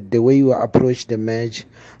disappointed the way you approached the match.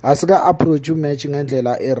 Asika approach match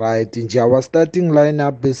ngendlela right nje our starting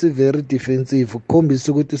lineup besi very defensive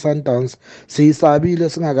ukukhombisa ukuthi Sundowns siyisabile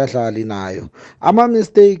singakadlali nayo. Ama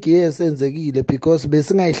mistake yesenzekile because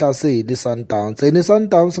besingayihlaseli Sundowns and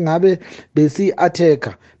Sundowns ngabe besi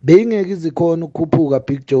attacker beyingeke izikhona ukukhuphuka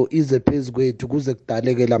Big Joe ize phezulu kwethu kuze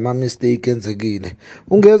kudaleke lama mistake enzekile.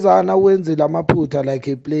 Ungezana wenze lamaphutha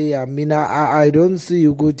like a player mina I don't see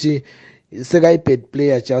ukuthi sekayi-bad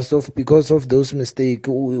player just because of those mistakes.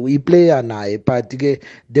 Uyi-player naye, but-ke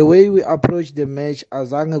the way we approach the match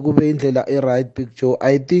azange kube indlela e-right picture.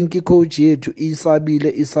 I think i-coach yethu isabile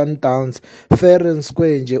i-Sundowns fair and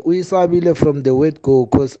square nje, uyisabile from the word go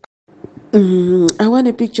cause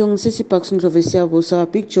Awane picture ngisisi Bucks Ndlovu siyabusa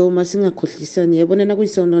picture masingakhohlisani yabonana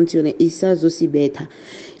kuyi-Sundowns yona isazosibetha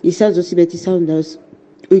i-Sundowns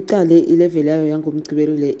uyiqale ilevel yayo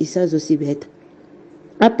yangomgcibelo le isazosibetha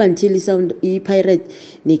up until i-Pirate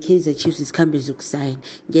ne-Kaizer Chiefs isikhambe zokusayina.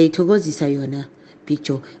 Ngiyayithokozisa yona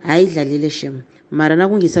picture, hayi idlalele shem, mara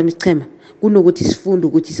nakungesami isichema kunokuthi sifunde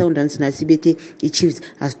ukuthi i-Sundowns nasibethe i-Chiefs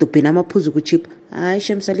asidobheni amaphuzu ku-chip, hayi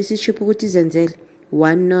shem salisa i-chip ukuthi izenzele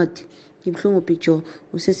 1-0. Ngibhlungu picture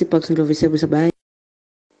usesi Bucks Ndlovu siyabusa bye.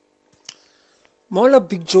 Mola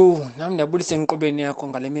Big Joe, nami ndiyabulisa enqobeni yakho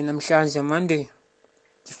ngale mini namhlanje mande.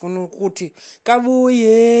 Ndifuna ukuthi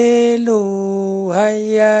kabuyelo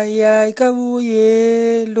hayaya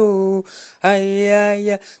kabuyelo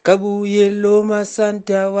hayaya kabuyelo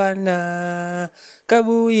masantawana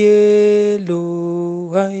kabuyelo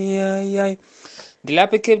hayaya.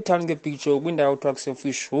 Ndilapha eCape Town ngeBig Joe kwindawo kuthiwa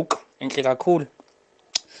kusefish hook enhle kakhulu.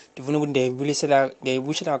 Ndifuna ukuthi ndiyayibuyisela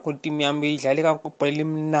kakhulu team yami idlale kakhulu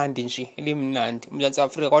elimnandi nje elimnandi. uMzantsi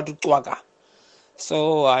Afrika kwathi ucwaka.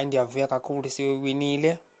 So hayi ndiyavuya kakhulu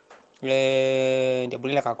siwinile.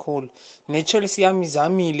 Ndiyabulela kakhulu. Ne-Chelsea yami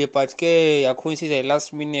izamile but ke yacoincide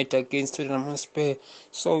last minute against Tottenham Hotspur.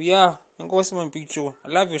 So yeah, enkosi man Big Joe. I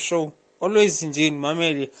love your show. Always nje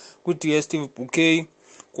nimamele ku DStv Bouquet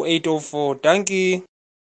ku 804. Thank you.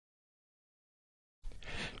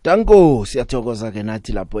 Danko, siyathokoza ke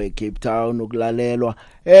nathi lapho eCape Town ukulalelwa.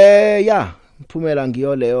 Ya, mphumela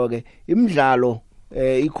ngiyo leyo ke. Imidlalo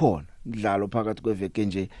ikhona. Mdlalo phakathi kweveke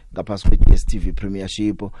nje ngaphasi kwe-DStv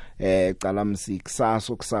Premiership cala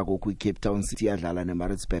msikusasa kusako ku-Cape Town City yadlala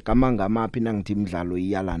neMaritzburg. Amanga amaphi nangithi imidlalo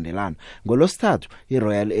iyalandelana. Ngolosithathu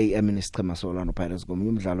iRoyal AM nesichema seOrlando Pirates ngomunye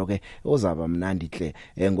umdlalo ke ozaba mnandi hle.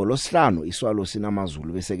 Ngolosihlanu iSwallows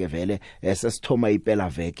sinamazulu bese ke vele sesithoma iphela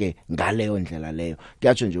veke ngaleyo ndlela leyo.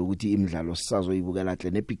 Kuyatsho nje ukuthi imidlalo sisazoyibukela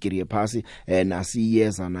hle nebigiri yephasi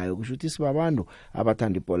nasiyeza nayo kusho ukuthi sibabantu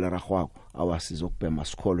abathanda ibhola ragwako awasizokubhema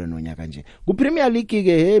sikholwe nonyaka nje. Ku-Premier League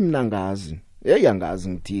ke hey mina ngazi. Yangazi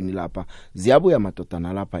ngithini lapha. Ziyabuya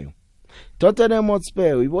madodana lapha yo. Tottenham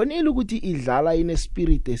Hotspur uyibonile ukuthi idlala ine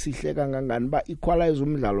spirit esihle kangangani ba equalize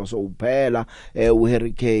umdlalo so uphela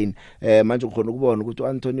uHarry Kane manje ukhona ukubona ukuthi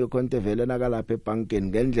uAntonio Conte vele nakalapha ebankeni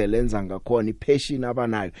ngendlela enza ngakhona ipassion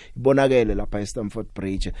abanayo ibonakele lapha eStamford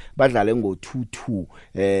Bridge badlale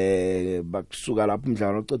ngo-2-2 bakusuka lapha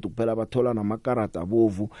umdlalo oceda ukuphela bathola namakarata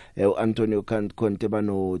abovu uAntonio Conte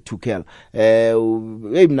bano Tuchel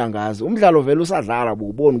hey mina ngazi umdlalo vele usadlala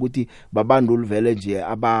ubona ukuthi babantu ulivele nje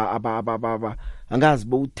aba angazi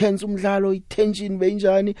bo tense umdlalo itension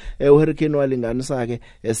benjani uHurricane walinganisa ke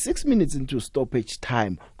 6 minutes into stoppage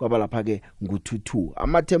time kwaba lapha ke ngu2-2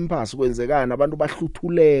 amatempas kwenzekana abantu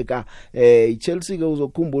bahluthuleka iChelsea ke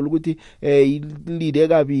uzokhumbula ukuthi ilide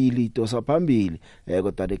kabili dosa phambili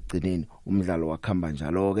kodwa ekugcineni umdlalo wakhamba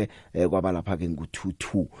njalo ke kwaba lapha ke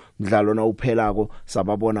ngu2-2 umdlalo na uphelako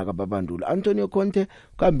sababona kababandula Antonio Conte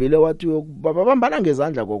kambile wathi babambana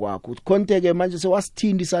ngezandla kokwakho Conte ke manje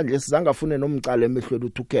sewasithinda isandla esizangafune nomcala emehlweni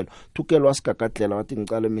uTuchel wasigagadlela wathi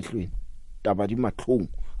ngicala emehlweni taba di mahlungu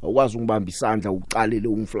ukwazi ukubamba isandla ucalele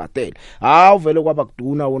umflatele uvele kwaba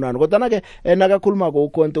kuduna wonana kodwa ke nakakhuluma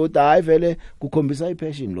ngoConte uthi hayi vele kukhombisa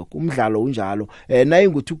ipassion lokho umdlalo unjalo naye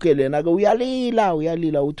nguTuchel yena ke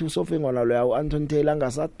uyalila uthi usofengwana lo yawo Anton Taylor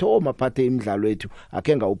ngasathoma phathe imidlalo yethu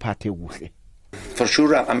akhe ngawuphathe kuhle. For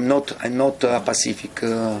sure, I'm not Pacific.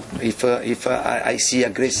 If I see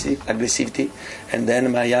aggressivity, and then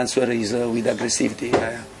my answer is with aggressivity.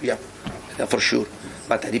 Yeah, for sure.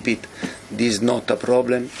 But I repeat, this is not a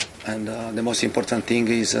problem, and the most important thing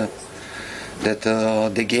is that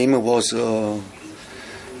the game was a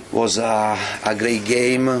great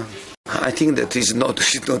game. I think that is not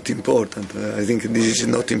important. I think this is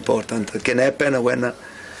not important. It can happen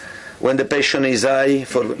when the passion is high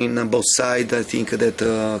in both sides. I think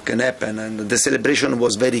that can happen, and the celebration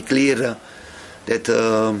was very clear that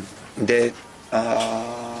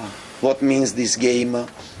what means this game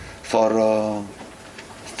for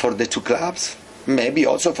the two clubs, maybe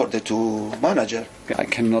also for the two managers. I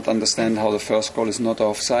cannot understand how the first goal is not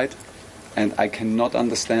offside, and I cannot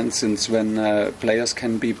understand since when players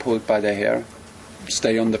can be pulled by their hair,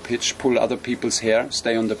 stay on the pitch, pull other people's hair,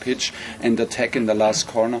 stay on the pitch, and attack in the last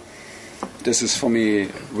corner. This is for me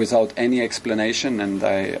without any explanation, and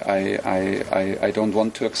I don't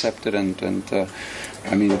want to accept it. And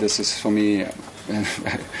I mean, this is for me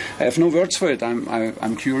I have no words for it.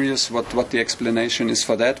 I'm curious what the explanation is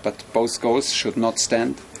for that. But both goals should not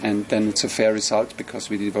stand, and then it's a fair result because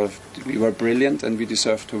we were brilliant and we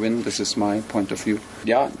deserve to win. This is my point of view.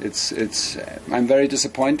 Yeah, I'm very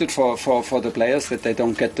disappointed for the players that they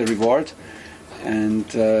don't get the reward, and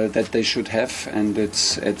that they should have. And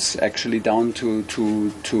it's actually down to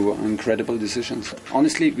incredible decisions.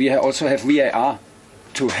 Honestly, we also have VAR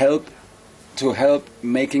to help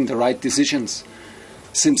making the right decisions.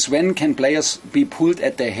 Since when can players be pulled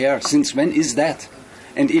at their hair? Since when is that?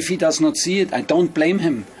 And if he does not see it, I don't blame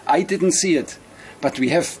him. I didn't see it. But we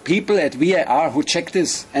have people at VAR who check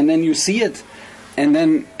this, and then you see it, and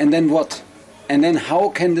then what? And then how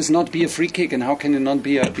can this not be a free kick, and how can it not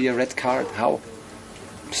be a red card? How?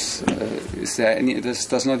 Is there any? This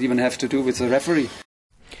does not even have to do with the referee.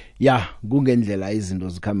 Ya kungendlela izinto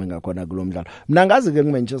zikhame ngakhona kulomdlalo. Mina ngazi ke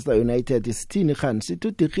ngeManchester United isithini khani sithi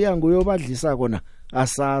uDikhia nguyobadlisa kona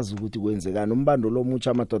asazi ukuthi kwenzekani umbando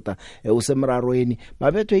lomutsha amadoda usemrarweni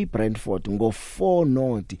babethwe iBrentford ngo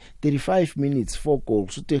 4-0 35 minutes 4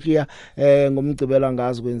 goals uDikhia ngomgcibela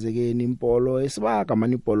ngazi kwenzekeni impolo esibaka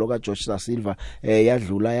mani impolo kaJosh da Silva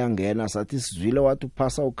yadlula yangena sathi sizwile wathi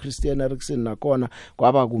uphasa uChristian Eriksen nakona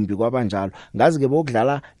kwaba kumbi kwabanjalo ngazi ke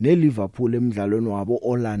bokudlala neLiverpool emidlalweni wabo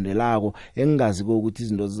olandelako engazi ukuthi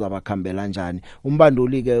izinto zizabakhambela kanjani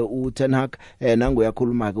umbanduli ke uTen Hag nango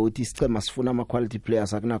yakhuluma ke uthi isicema sifuna ama quality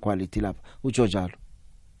players akuna quality lapha utsho njalo.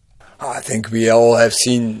 I think we all have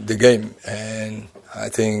seen the game, and I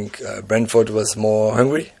think Brentford was more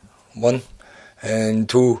hungry, one, and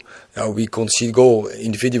two, we concede goal,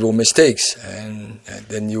 individual mistakes, and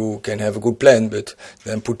then you can have a good plan, but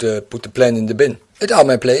then put the plan in the bin. It are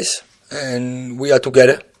my place, and we are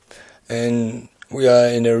together, and we are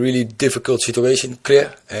in a really difficult situation,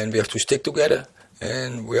 clear, and we have to stick together,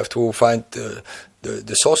 and we have to find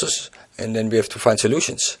the sources, and then we have to find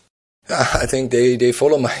solutions. I think they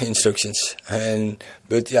follow my instructions,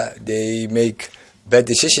 but they make bad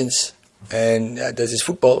decisions, and that is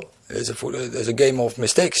football. There's a game of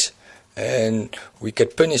mistakes, and we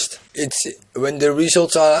get punished. It's when the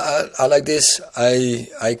results are like this,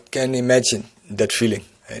 I can imagine that feeling,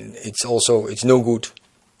 and it's no good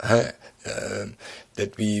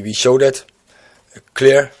that we show that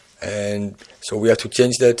clear, and so we have to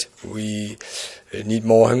change that. We need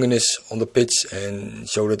more hungerness on the pitch and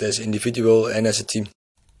show that as individual and as a team.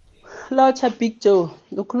 Locha Big Joe,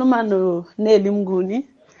 ukhuluma no Nelly Mnguni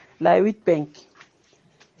la Witbank.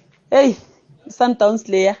 Hey, Sundowns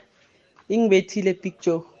player ingibethile Big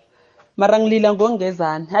Joe. Mara ngilila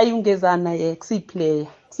ngongezana, hayi ungezana ye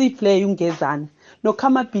kusiplayer ungezana. No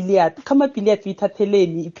kama billiard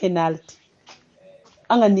vithatheleni ipenalty.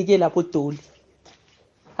 Anganike lapho Doli.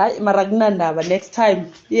 Hayi mara kunandaba next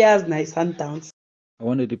time iyazi na Sundowns. I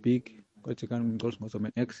wanted to pick kwathi kan ngicela ngozo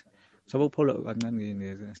man X sabo pholo kancane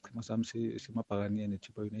nesichema sami simabhakani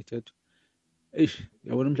neChipa United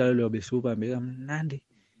yabona umdlalo lo besubambe kamnandi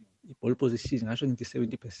iball position ngasho ngithi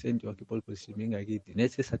 70% yakhe iball position ingakidi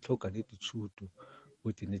nethi sathoga nethi chudu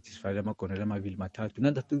ukuthi nethi sifale amagonela amabili mathathu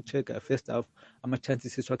nanda to check first half ama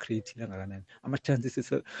chances eswa create langakanani ama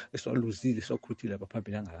chances eswaluzile sokhruthile lapha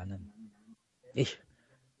phambili langakanani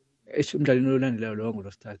umdlalo olandelayo lo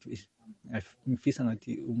ngolosithathu ngifisa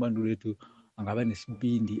ngathi umbanduli wethu angaba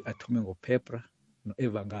nesibindi athome ngoPepra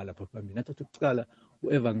noEvanga lapha phambili nathi ukucala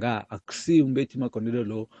uEvanga akusi umbethi magonelo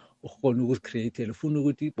lo ukhona ukucreate ufuna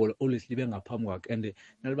ukuthi ibhola always libe ngaphambi kwakhe and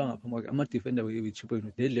naliba ngaphambi kwakhe ama defender weChipa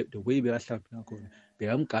United the way bekahlaphi ngakhona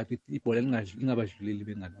bekamgadi ibhola lingabadluleli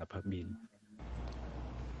libe ngaphambili.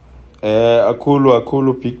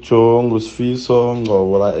 Akulu picture ngusifiso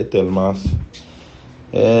ngoba eDelmas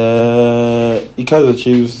iKaizer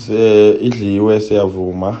Chiefs idliwe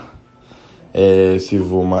siyavuma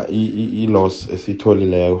sivuma iloss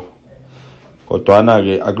esitholileyo kodwana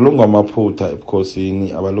ke akulungwa amaphutha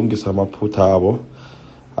ebukhosini abalungisa amaphutha abo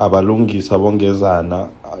abalungisa bongezana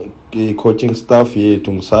i-coaching staff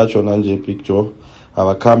yethu ngisatsho nanje Big Joe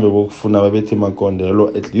abakhambe bokufuna babethi makondelo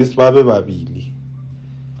at least babe babili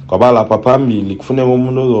ngoba lapha phambili kufuneka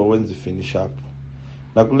umuntu ozokwenza i-finish up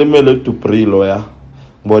nakulimele uDupree loya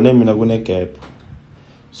ngibone mina kune gap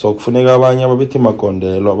so kufuneka abanye ababethi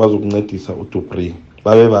makondelo abazokuncedisa uDupree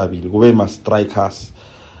babe babili kube ma strikers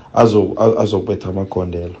azokubetha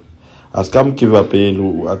amakondelo asikamgive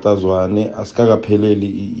upelu atazwane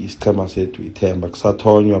asikakapheleli isichema sethu ithemba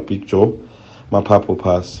kusathonywa Big Joe maphapho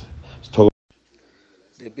pass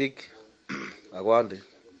the big akwande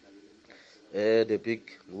the big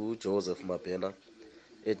uJoseph Mabhena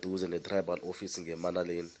eduze netribal office ngeMana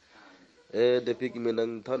Lane. The big mina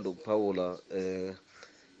ngithanda ukuphawula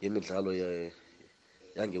imidlalo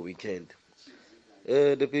yange weekend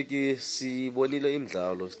The big sibonile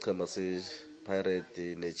imidlalo sichema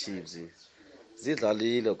se-Pirate ne-Chiefs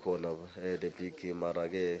zidlalile khona the big mara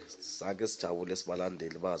ke sake sijabule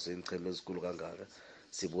sibalandeli bazo ingcheme ezikhulu kangaka.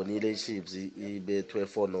 Sibonile i-Chiefs ibethwe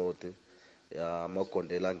 4-0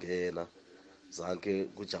 amagondela angena zanke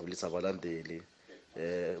kujabulisa abalandeli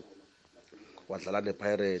wadlala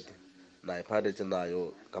ne-Pirate nayo Pirate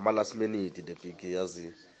nayo ngama last minute the big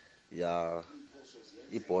yazi ya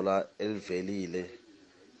ibhola elivelile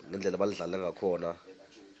ngendlela balidlala ngakhona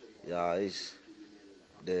ya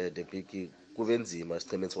the big kube nzima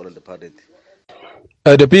isichemeni sibona the Pirate.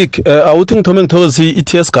 The big awuthi ngithome ngithokoze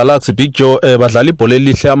i-TS Galaxy Big Joe badlala ibhola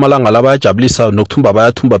elihle amalanga la bayajabulisa nokuthumba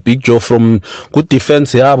bayathumba Big Joe from good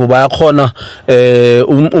defense yabo bayakhona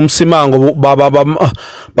umsimango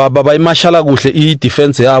bayimashala kuhle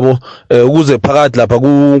i-defense yabo ukuze phakathi lapha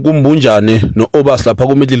kumbunjane no-Obas lapha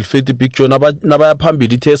ku-middle field Big Joe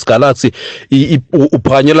nabayaphambili i-TS Galaxy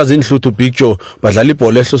uphakanyela zinhluthu Big Joe badlala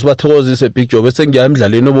ibhola ehle sibathokozise Big Joe bese ngiya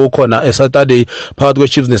emidlalweni obukhona Saturday phakathi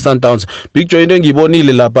kwe-Chiefs ne-Sundowns. Big Joe into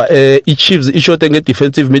engiyibonile lapha i-Chiefs ishot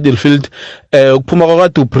nge-defensive midfield ukuphuma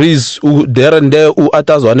kwakade uBreeze there and there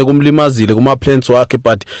uAtazwane kumlimazile kuma-plans wakhe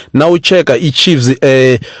but now checka i-Chiefs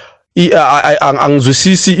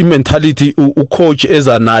angizwisisi i-mentality ucoach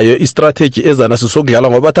eza nayo i-strategy eza naso sokudlala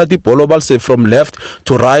ngoba bathatha ibhola balise from left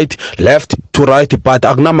to right but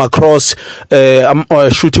akunama-cross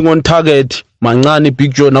shooting on target mancane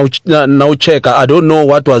Big Joe now checka. I don't know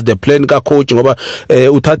what was the plan ka coach ngoba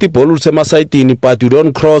uthatha ibhola usemasayidini but you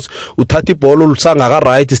don't cross, uthatha ibhola ulisanga ka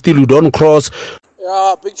right still you don't cross.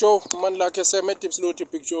 Yeah, Big Joe man lakhe seme tips load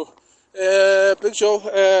Big Joe. Big Joe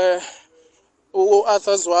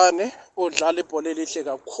uAthazwane udlala ibhola elihle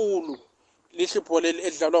kakhulu, lihle ibhola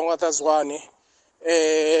elidlalwa nguAthazwane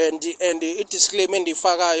and i-disclaimer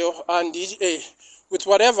endifakayo and with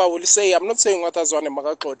whatever I will say, I'm not saying uAthazwane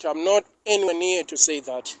makaxoxe. I'm not anywhere near to say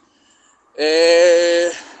that.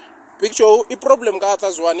 Big Joe, i-problem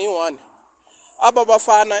kaAthazwane i-one. Aba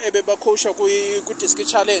bafana ebebacoacha ku-disc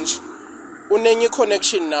challenge unenye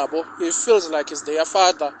connection nabo. He feels like he's their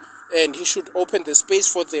father and he should open the space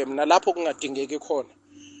for them nalapho kungadingeki khona.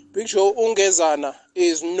 Big Joe ungezana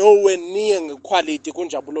is nowhere near ngequality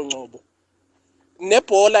kunjabulo Ngcobo.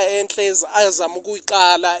 Nebhola enhle azama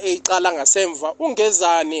ukuyiqala eyiqala ngasemva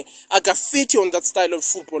ungezani akafiti on that style of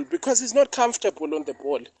football because he's not comfortable on the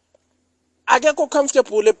ball. Akekho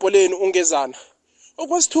comfortable ebholeni ungezana.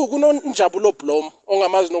 Okwesithu kunonjabulo Blom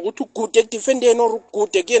ongamazi nokuthi ugude ekudefendeni or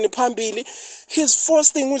ugude kuyeni phambili. His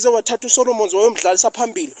first thing uze wathatha uSolomons wayomdlalisa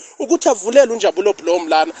phambili ukuthi avulele unjabulo Blom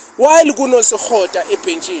lana while kunoSikhota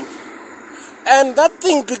ebenchini. And that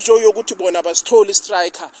thing Big Joe yokuthi bona basitholi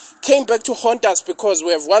striker came back to haunt us because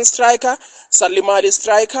we have one striker, Salimali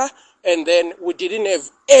striker, and then we didn't have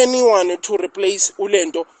anyone to replace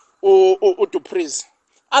Ulendo or Dupriz.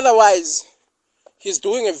 Otherwise, he's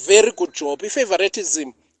doing a very good job.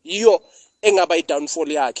 Favoritism, yo engaba downfall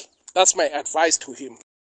yakhe. That's my advice to him.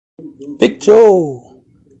 Big Joe,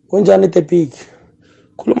 kunjani the big?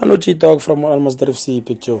 Khuluma no G-Dog from Almost FC,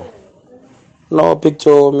 Big Joe. No, Big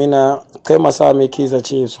Joe, mina chema sami Kaizer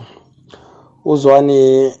Chiefs.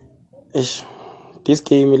 Uzwani this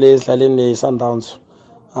game le sidlale ne-Sundowns.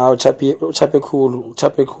 Uchape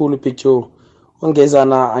khulu Big Joe.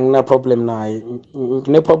 Ungezana angina problem naye.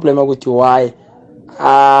 Ngine problem ukuthi why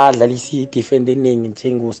dlalisi defend eningi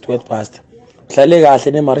njengo-Stuart Buster. Dlale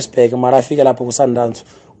kahle ne-Maritzburg mara afike lapho ku-Sundowns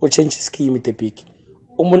change scheme the big.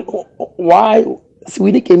 Why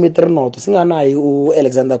siwini game 3-0 singanayi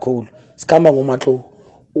u-Alexander Cole. Sikhamba ngoMatlo.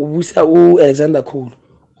 Ubusa u-Alexander Cole.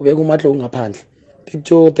 Ubeka uMatlo ngaphandle. Big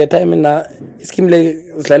Joe the time na scheme le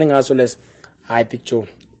sidlale ngaso les. Hayi Big Joe.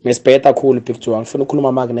 Nesibheda khulu Big Joe. Angifuna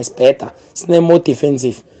ukukhuluma manje nesibheda. Sine more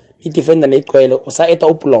defensive. I-defender negcwele usaeta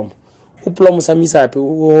uPlom. uPlom usamisa phi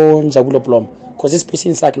unjabulo Plom. Because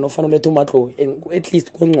isipacing sakhe nofana ulethe uMatlo at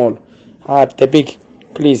least kungcono. The big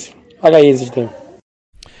please. Akayenzi thing.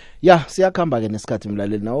 Ya siyakhamba ke nesikhathi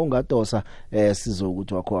mlaleli nawo ungadosa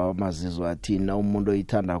sizokuthi wakho amazizwe athini na umuntu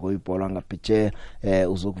oyithanda ko ibhola ngaphiche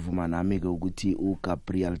uzokuvuma nami ke ukuthi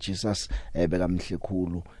uGabriel Jesus bekamhle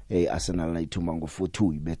khulu Arsenal nayithuma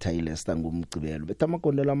ngo-4-2 ibetha iLeicester ngomgcibelo betha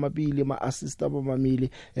amagondelo amabili ama-assist abamamili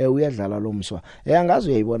uyadlala lo mswa angazi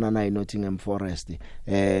uyayibona nayo Nottingham Forest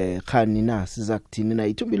khani na sizakuthini na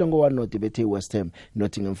ithumbile ngo-1-0 bethe iWest Ham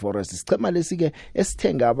Nottingham Forest sichema lesike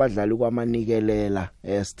esithenga abadlali kwamanikelela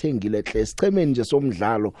ngile hle sichemeni nje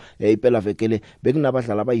somdlalo iphela vekele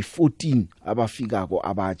bekunabadlali abayi14 abafikako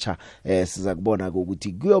abatsha siza kubona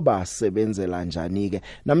ukuthi kuyoba sebenzela njani ke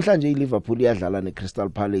namhlanje iLiverpool iyadlala neCrystal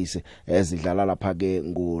Palace Palace zidlala lapha ke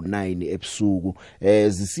ngo9 ebusuku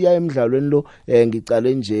zisiya emidlalweni lo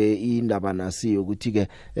ngicale nje indaba nasiyo ukuthi ke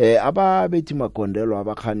ababethi Magondelo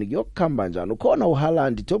abakhani kuyokukhamba njani ukhona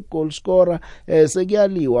uHaaland top goal scorer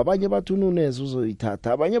sekuyaliwa abanye bathi uNunes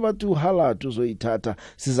uzoyithatha abanye bathi uHaaland uzoyithatha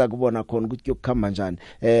siza kubona khona ukuthi kuyokukhamba njani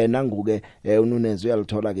nanguke uNunes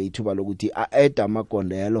uyalithola ke ithuba lokuthi aeda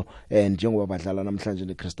Magondelo njengoba badlala namhlanje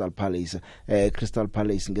neCrystal Palace Crystal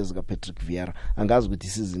Palace ngezika Patrick Vieira angazi ukuthi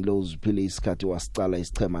isizini lo uziphile isikhathi wasicala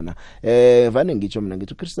isichema na vane ngitsho mina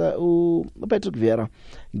ngithi Patrick Vieira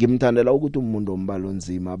ngimthandela ukuthi umuntu ombalo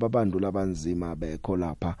nzima ababandula abanzima bekho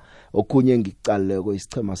lapha okunye ngicaleko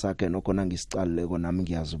isichema sakhe nokhona ngisicaleko nami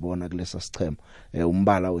ngiyazibona kulesa sichema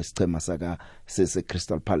umbala wesichema saka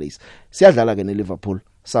Crystal Palace siyadlala ke neLiverpool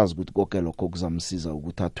sazi ukuthi konke lokho kuzamsiza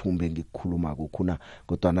ukuthi athumbe ngikukhuluma kokhuna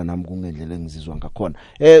kodwa nami kungendlela engizizwa ngakhona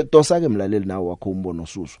dosa ke mlaleli nawe wakho umbono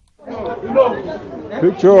osusu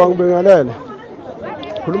Big Joe angibingelele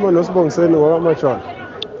khuluma noSibongiseni wakamajona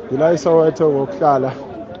ila iSoweto ngokuhlala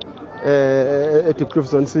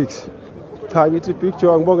eDekloof Zone 6 cha ngithi Big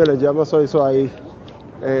Joe angibongele nje amasoyisoyi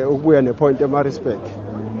ukubuya nepoint eMaritzburg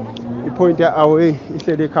ipoint away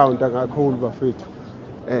ihleli counter kakhulu bafethu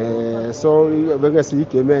so bengesi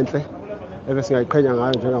igame enhle ebesingayiqhenya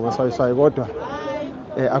ngayo njengamasoyisoyi kodwa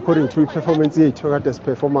according to performance yethu kade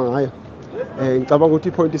siperforma ngayo ngicabanga ukuthi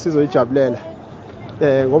ipoint sizoyijabulela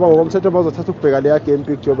ngoba ngokomthetho bazothatha ukubheka leya game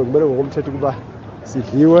Big Job kumele ngokomthetho kuba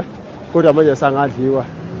sidliwe kodwa manje sangadliwa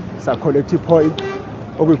sa collect point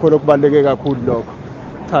okuyikhona okubaleke kakhulu lokho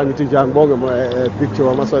cha ngithi nje ngibonge Big Job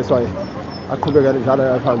amasoyisoyi aqhubeka njalo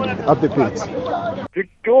yaphambili up the pitch Big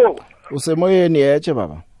Job usemoyeni yeche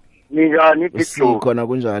baba njani Big Job sikhona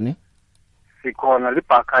kunjani sikhona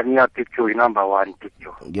libhakania Big Job number 1 Big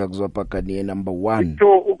Job ngiyakuzwa bhakania number 1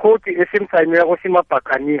 so ukhothi esimsayinela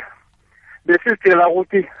kosimabhakania besizitshela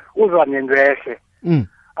ukuthi uzanendwehle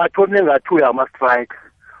athome nga2 yama strike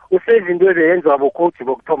usezinto ezenziwa bokhothi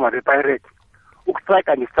bokuthoma bePirate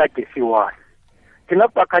ukustrike ngestrike esiwa thina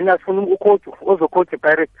bhakania sifuna ukhothi ozokhothi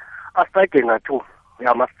Pirate astrike nga2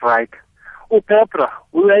 yama strike uPetra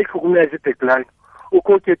uyayihlukumeza ibackline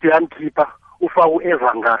ukhothi ethi yamkhipha ufaka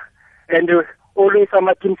uEvanga and always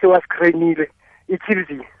ama-team sewasikrenile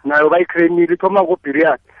iChelsea nayo bayikrenile ithoma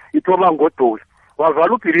ngoBiriat ithoma ngodoli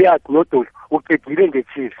wavala uBiriat nodoli uqedile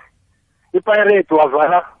ngeChelsea iPirate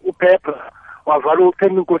wavala uPepper wavala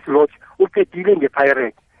uThembinkosi Lodge uqedile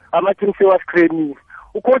ngePirate ama-team sewasikrenile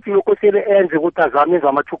ukhothi lokho sele enze ukuthi azame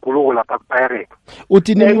ezamathuguluko lapha kuPirate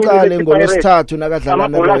uthi nimqale ngolosithathu nakadlala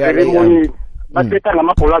neRoyal bathetha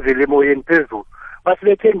ngamabhola avele emoyeni phezulu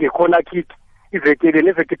basibethe ngekhona kick ivekele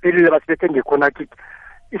neveke pelile basibethe ngekhona kick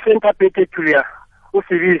i-center back ethuya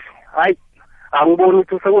usibisi hayi angiboni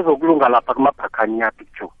ukuthi sekuzokulunga lapha kumabhakania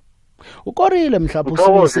picture ukorile mhlawumbe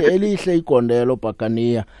usibisi elihle igondelo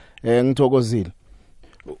bhakania ngithokozile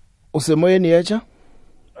usemoyeni yecha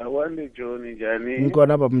awani John njani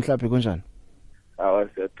ngikona baba mhlawumbe kunjani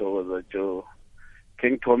awasiyathokoza Joe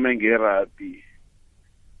ngithome ngerugby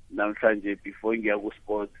namhlanje before ngiya ku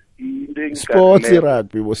sports into sports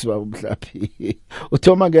rugby bosibaba mhlaphi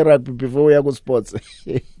uthoma ngerugby before uya ku sports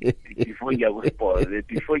before ngiya ku sports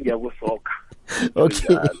before ngiya ku soccer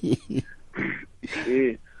okay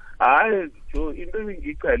hayi jo into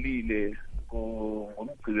engicalile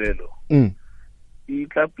ngomgcibelo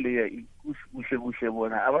i-club player kuhle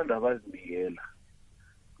bona abantu abazinikela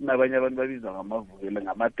kunabanye abantu babizwa ngamavukela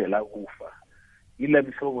ngamadela kufa ila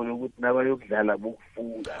mhlobo lokuthi nabayokudlala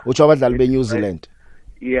bokufunga utsho abadlali beNew Zealand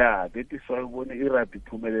yeah bethi sawubona irugby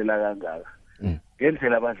iphumelela kangaka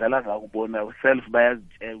ngendlela abadlala ngakubona self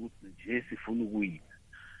bayazitshela ukuthi nje sifuna ukuwina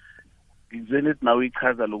ngizwe nethi nawe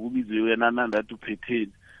ichaza lokubizwe wena nandathi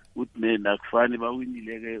uphetheni uthi nena kufani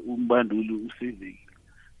bawinile ke umbanduli usevekile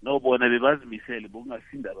nobona bebazimisele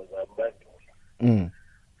bokungasindaba zabo bandula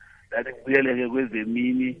ndathi ngibuyeleke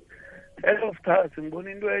kwezemini of course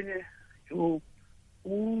ngibona into enye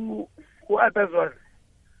uAtazwane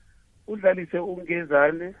udlalise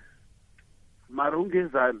ungezane mara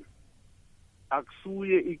ungezane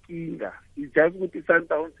akusuye ikinga it's just ukuthi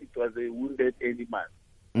Sundowns it was a wounded animal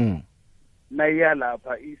naya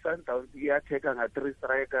lapha iSundowns iyatheka nga3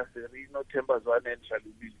 strikers Serino Thembazwane and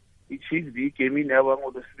Shalubile iChiefs igame yaba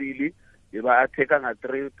ngolosibili beba atheka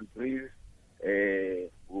nga3 degrees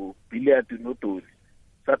uBilliard nodoli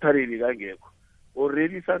Saturday kangekho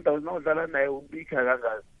already Sundowns nodlala naye ubika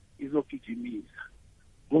kangazi izogijimisa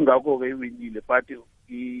kungakho ke iwinile but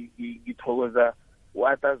ngithokoza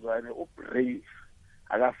uAtazwane ubrave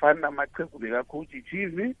akafani namaqhegu bekacoach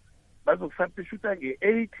Chiefs bazokusubstitute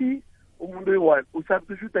nge80 umuntu oyi1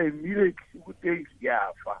 usubstitute immediately ukuthi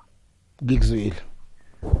yafa ngikuzwile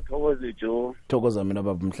Thokoze Joe. Thokoza mina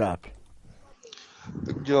baba Mhlaphi.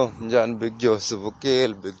 Big Joe, njani Big Joe,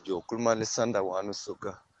 sivukile Big Joe, khuluma nesanda wani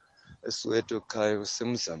usuka eSoweto ekhaya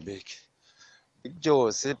useMozambique. Big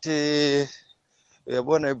Joe, sithi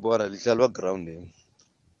uyabona ibhola lidlalwa groundini.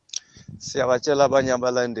 Siyabatshela abanye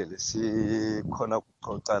abalandeli sikhona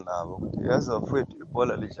ukuxoxa nabo ukuthi yazi bafowethu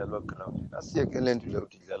ibhola lidlalwa groundini. Asiyekele nto leyo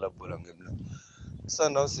idlala ibhola ngemla.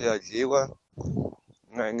 Isanda siyadliwa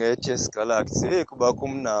ngeChess Galaxy kuba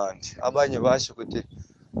kumnandi. Abanye basho ukuthi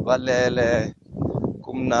balele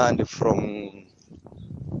kumnandi from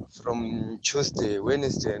Tuesday,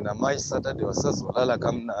 Wednesday namanje Saturday wasazolala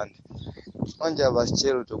kamnandi. Manje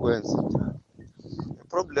abasitshela ukuthi kwenza njani.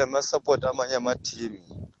 Problem support amanye ama-team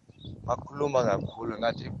bakhuluma kakhulu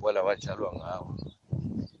ngathi ibhola badlalwa ngawo.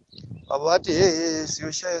 Abathi hey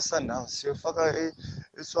siyoshaya Sundowns siyofaka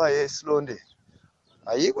iswaye esilonde.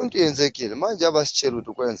 Ayikho into yenzekile manje abasitshela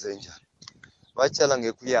ukuthi kwenze njani. Batshela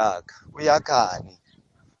ngekuyakha. Uyakhani.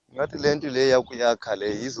 Ngathi lento le yakuyakha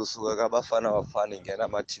le izosuka kabafana bafana ingena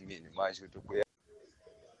amathimini manje ukuthi kuya.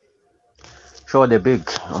 Sure the big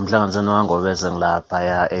umhlanganiseni wangobese ngilapha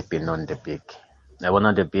ya eBenon the big.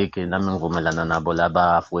 Yabona the big nami ngivumelana nabo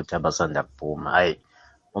laba futhi abasanda kuphuma. Hayi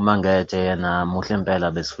uma ngethe yena muhle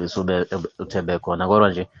impela besifisa uthebe khona kodwa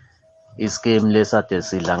nje ischeme lesade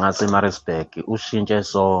sidla ngase Maritzburg ushintshe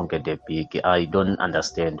sonke the big. I don't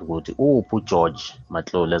understand ukuthi uphu George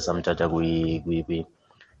Matlole samthatha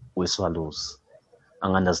kwi-Swallows.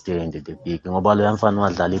 Angi-understand the big ngoba lo yamfana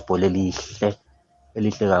wadlala ibhola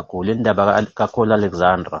elihle kakhulu. Indaba kakhulu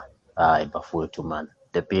Alexandra hayi bafowethu man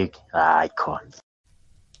the big hayi khona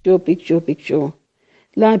Big Joe.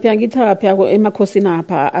 Lapha ngithapha yako emakhosini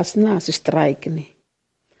apha asinaso strike ni.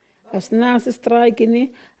 Asinaso strike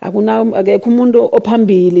ni akekho umuntu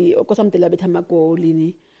ophambili okosamdela betha amagoli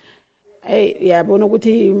ni. Yabona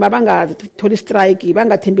ukuthi mabangathola strike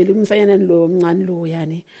bangathembeli umsanyana lo mncane lo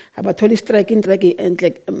yani abathola strike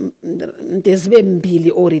enhle ntezibe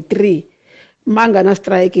mbili or 3 mangana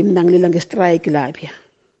strike mina ngilela ngestrike lapha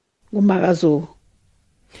kumakazo.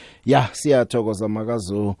 Ya siyathokoza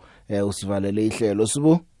makazo usivalele ihlelo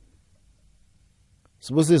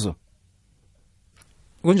Sibusiso.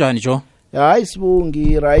 Kunjani Joe? Hayi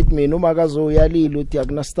sibungi right mina umakazo uyalila uthi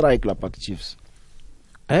akuna strike lapha kuChiefs.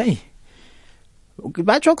 Hey.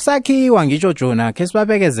 Batsho kusakhiwa ngisho Jona ke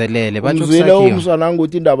sibabekezelele batsho kusakhiwa. kusakhiwa. Umswana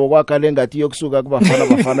ngokuthi indaba kwakha lengathi yokusuka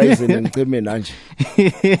kubafana izene ngicemeni nje.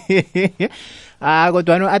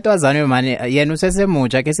 Kodwa atwazane manje yena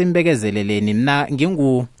usesemutsha ke simbekezeleleni mina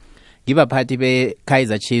ngibaphathi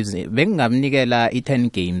beKaizer Chiefs bengingamnikela i10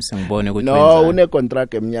 games ngibone ukuthi no une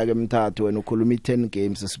contract eminyaka emithathu wena ukhuluma i10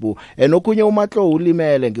 games sibu enokunye uMatlo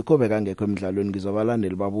ulimele ngikhobe kangekho emidlalweni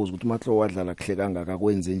ngizobalandeli babuza ukuthi uMatlo wadlala kuhle kangaka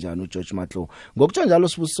kwenze njani uGeorge Matlo ngokuthi njalo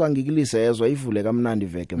sibusiswa ngikilise ezwa ivule kamnandi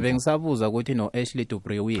veke bengisabuza ukuthi no Ashley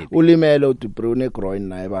Dupree uyephi ulimele uDupree une groin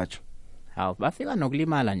naye batsho hawu bafika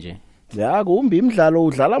nokulimala nje ya kumbi imidlalo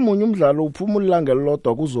udlala munye umdlalo uphuma ulanga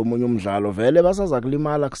lelodwa kuzomunye umdlalo vele basaza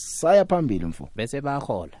kulimala kusaya phambili mfo bese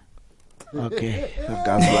bayahola okay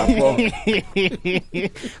agazi lapho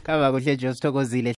kaba kuhle nje sithokozile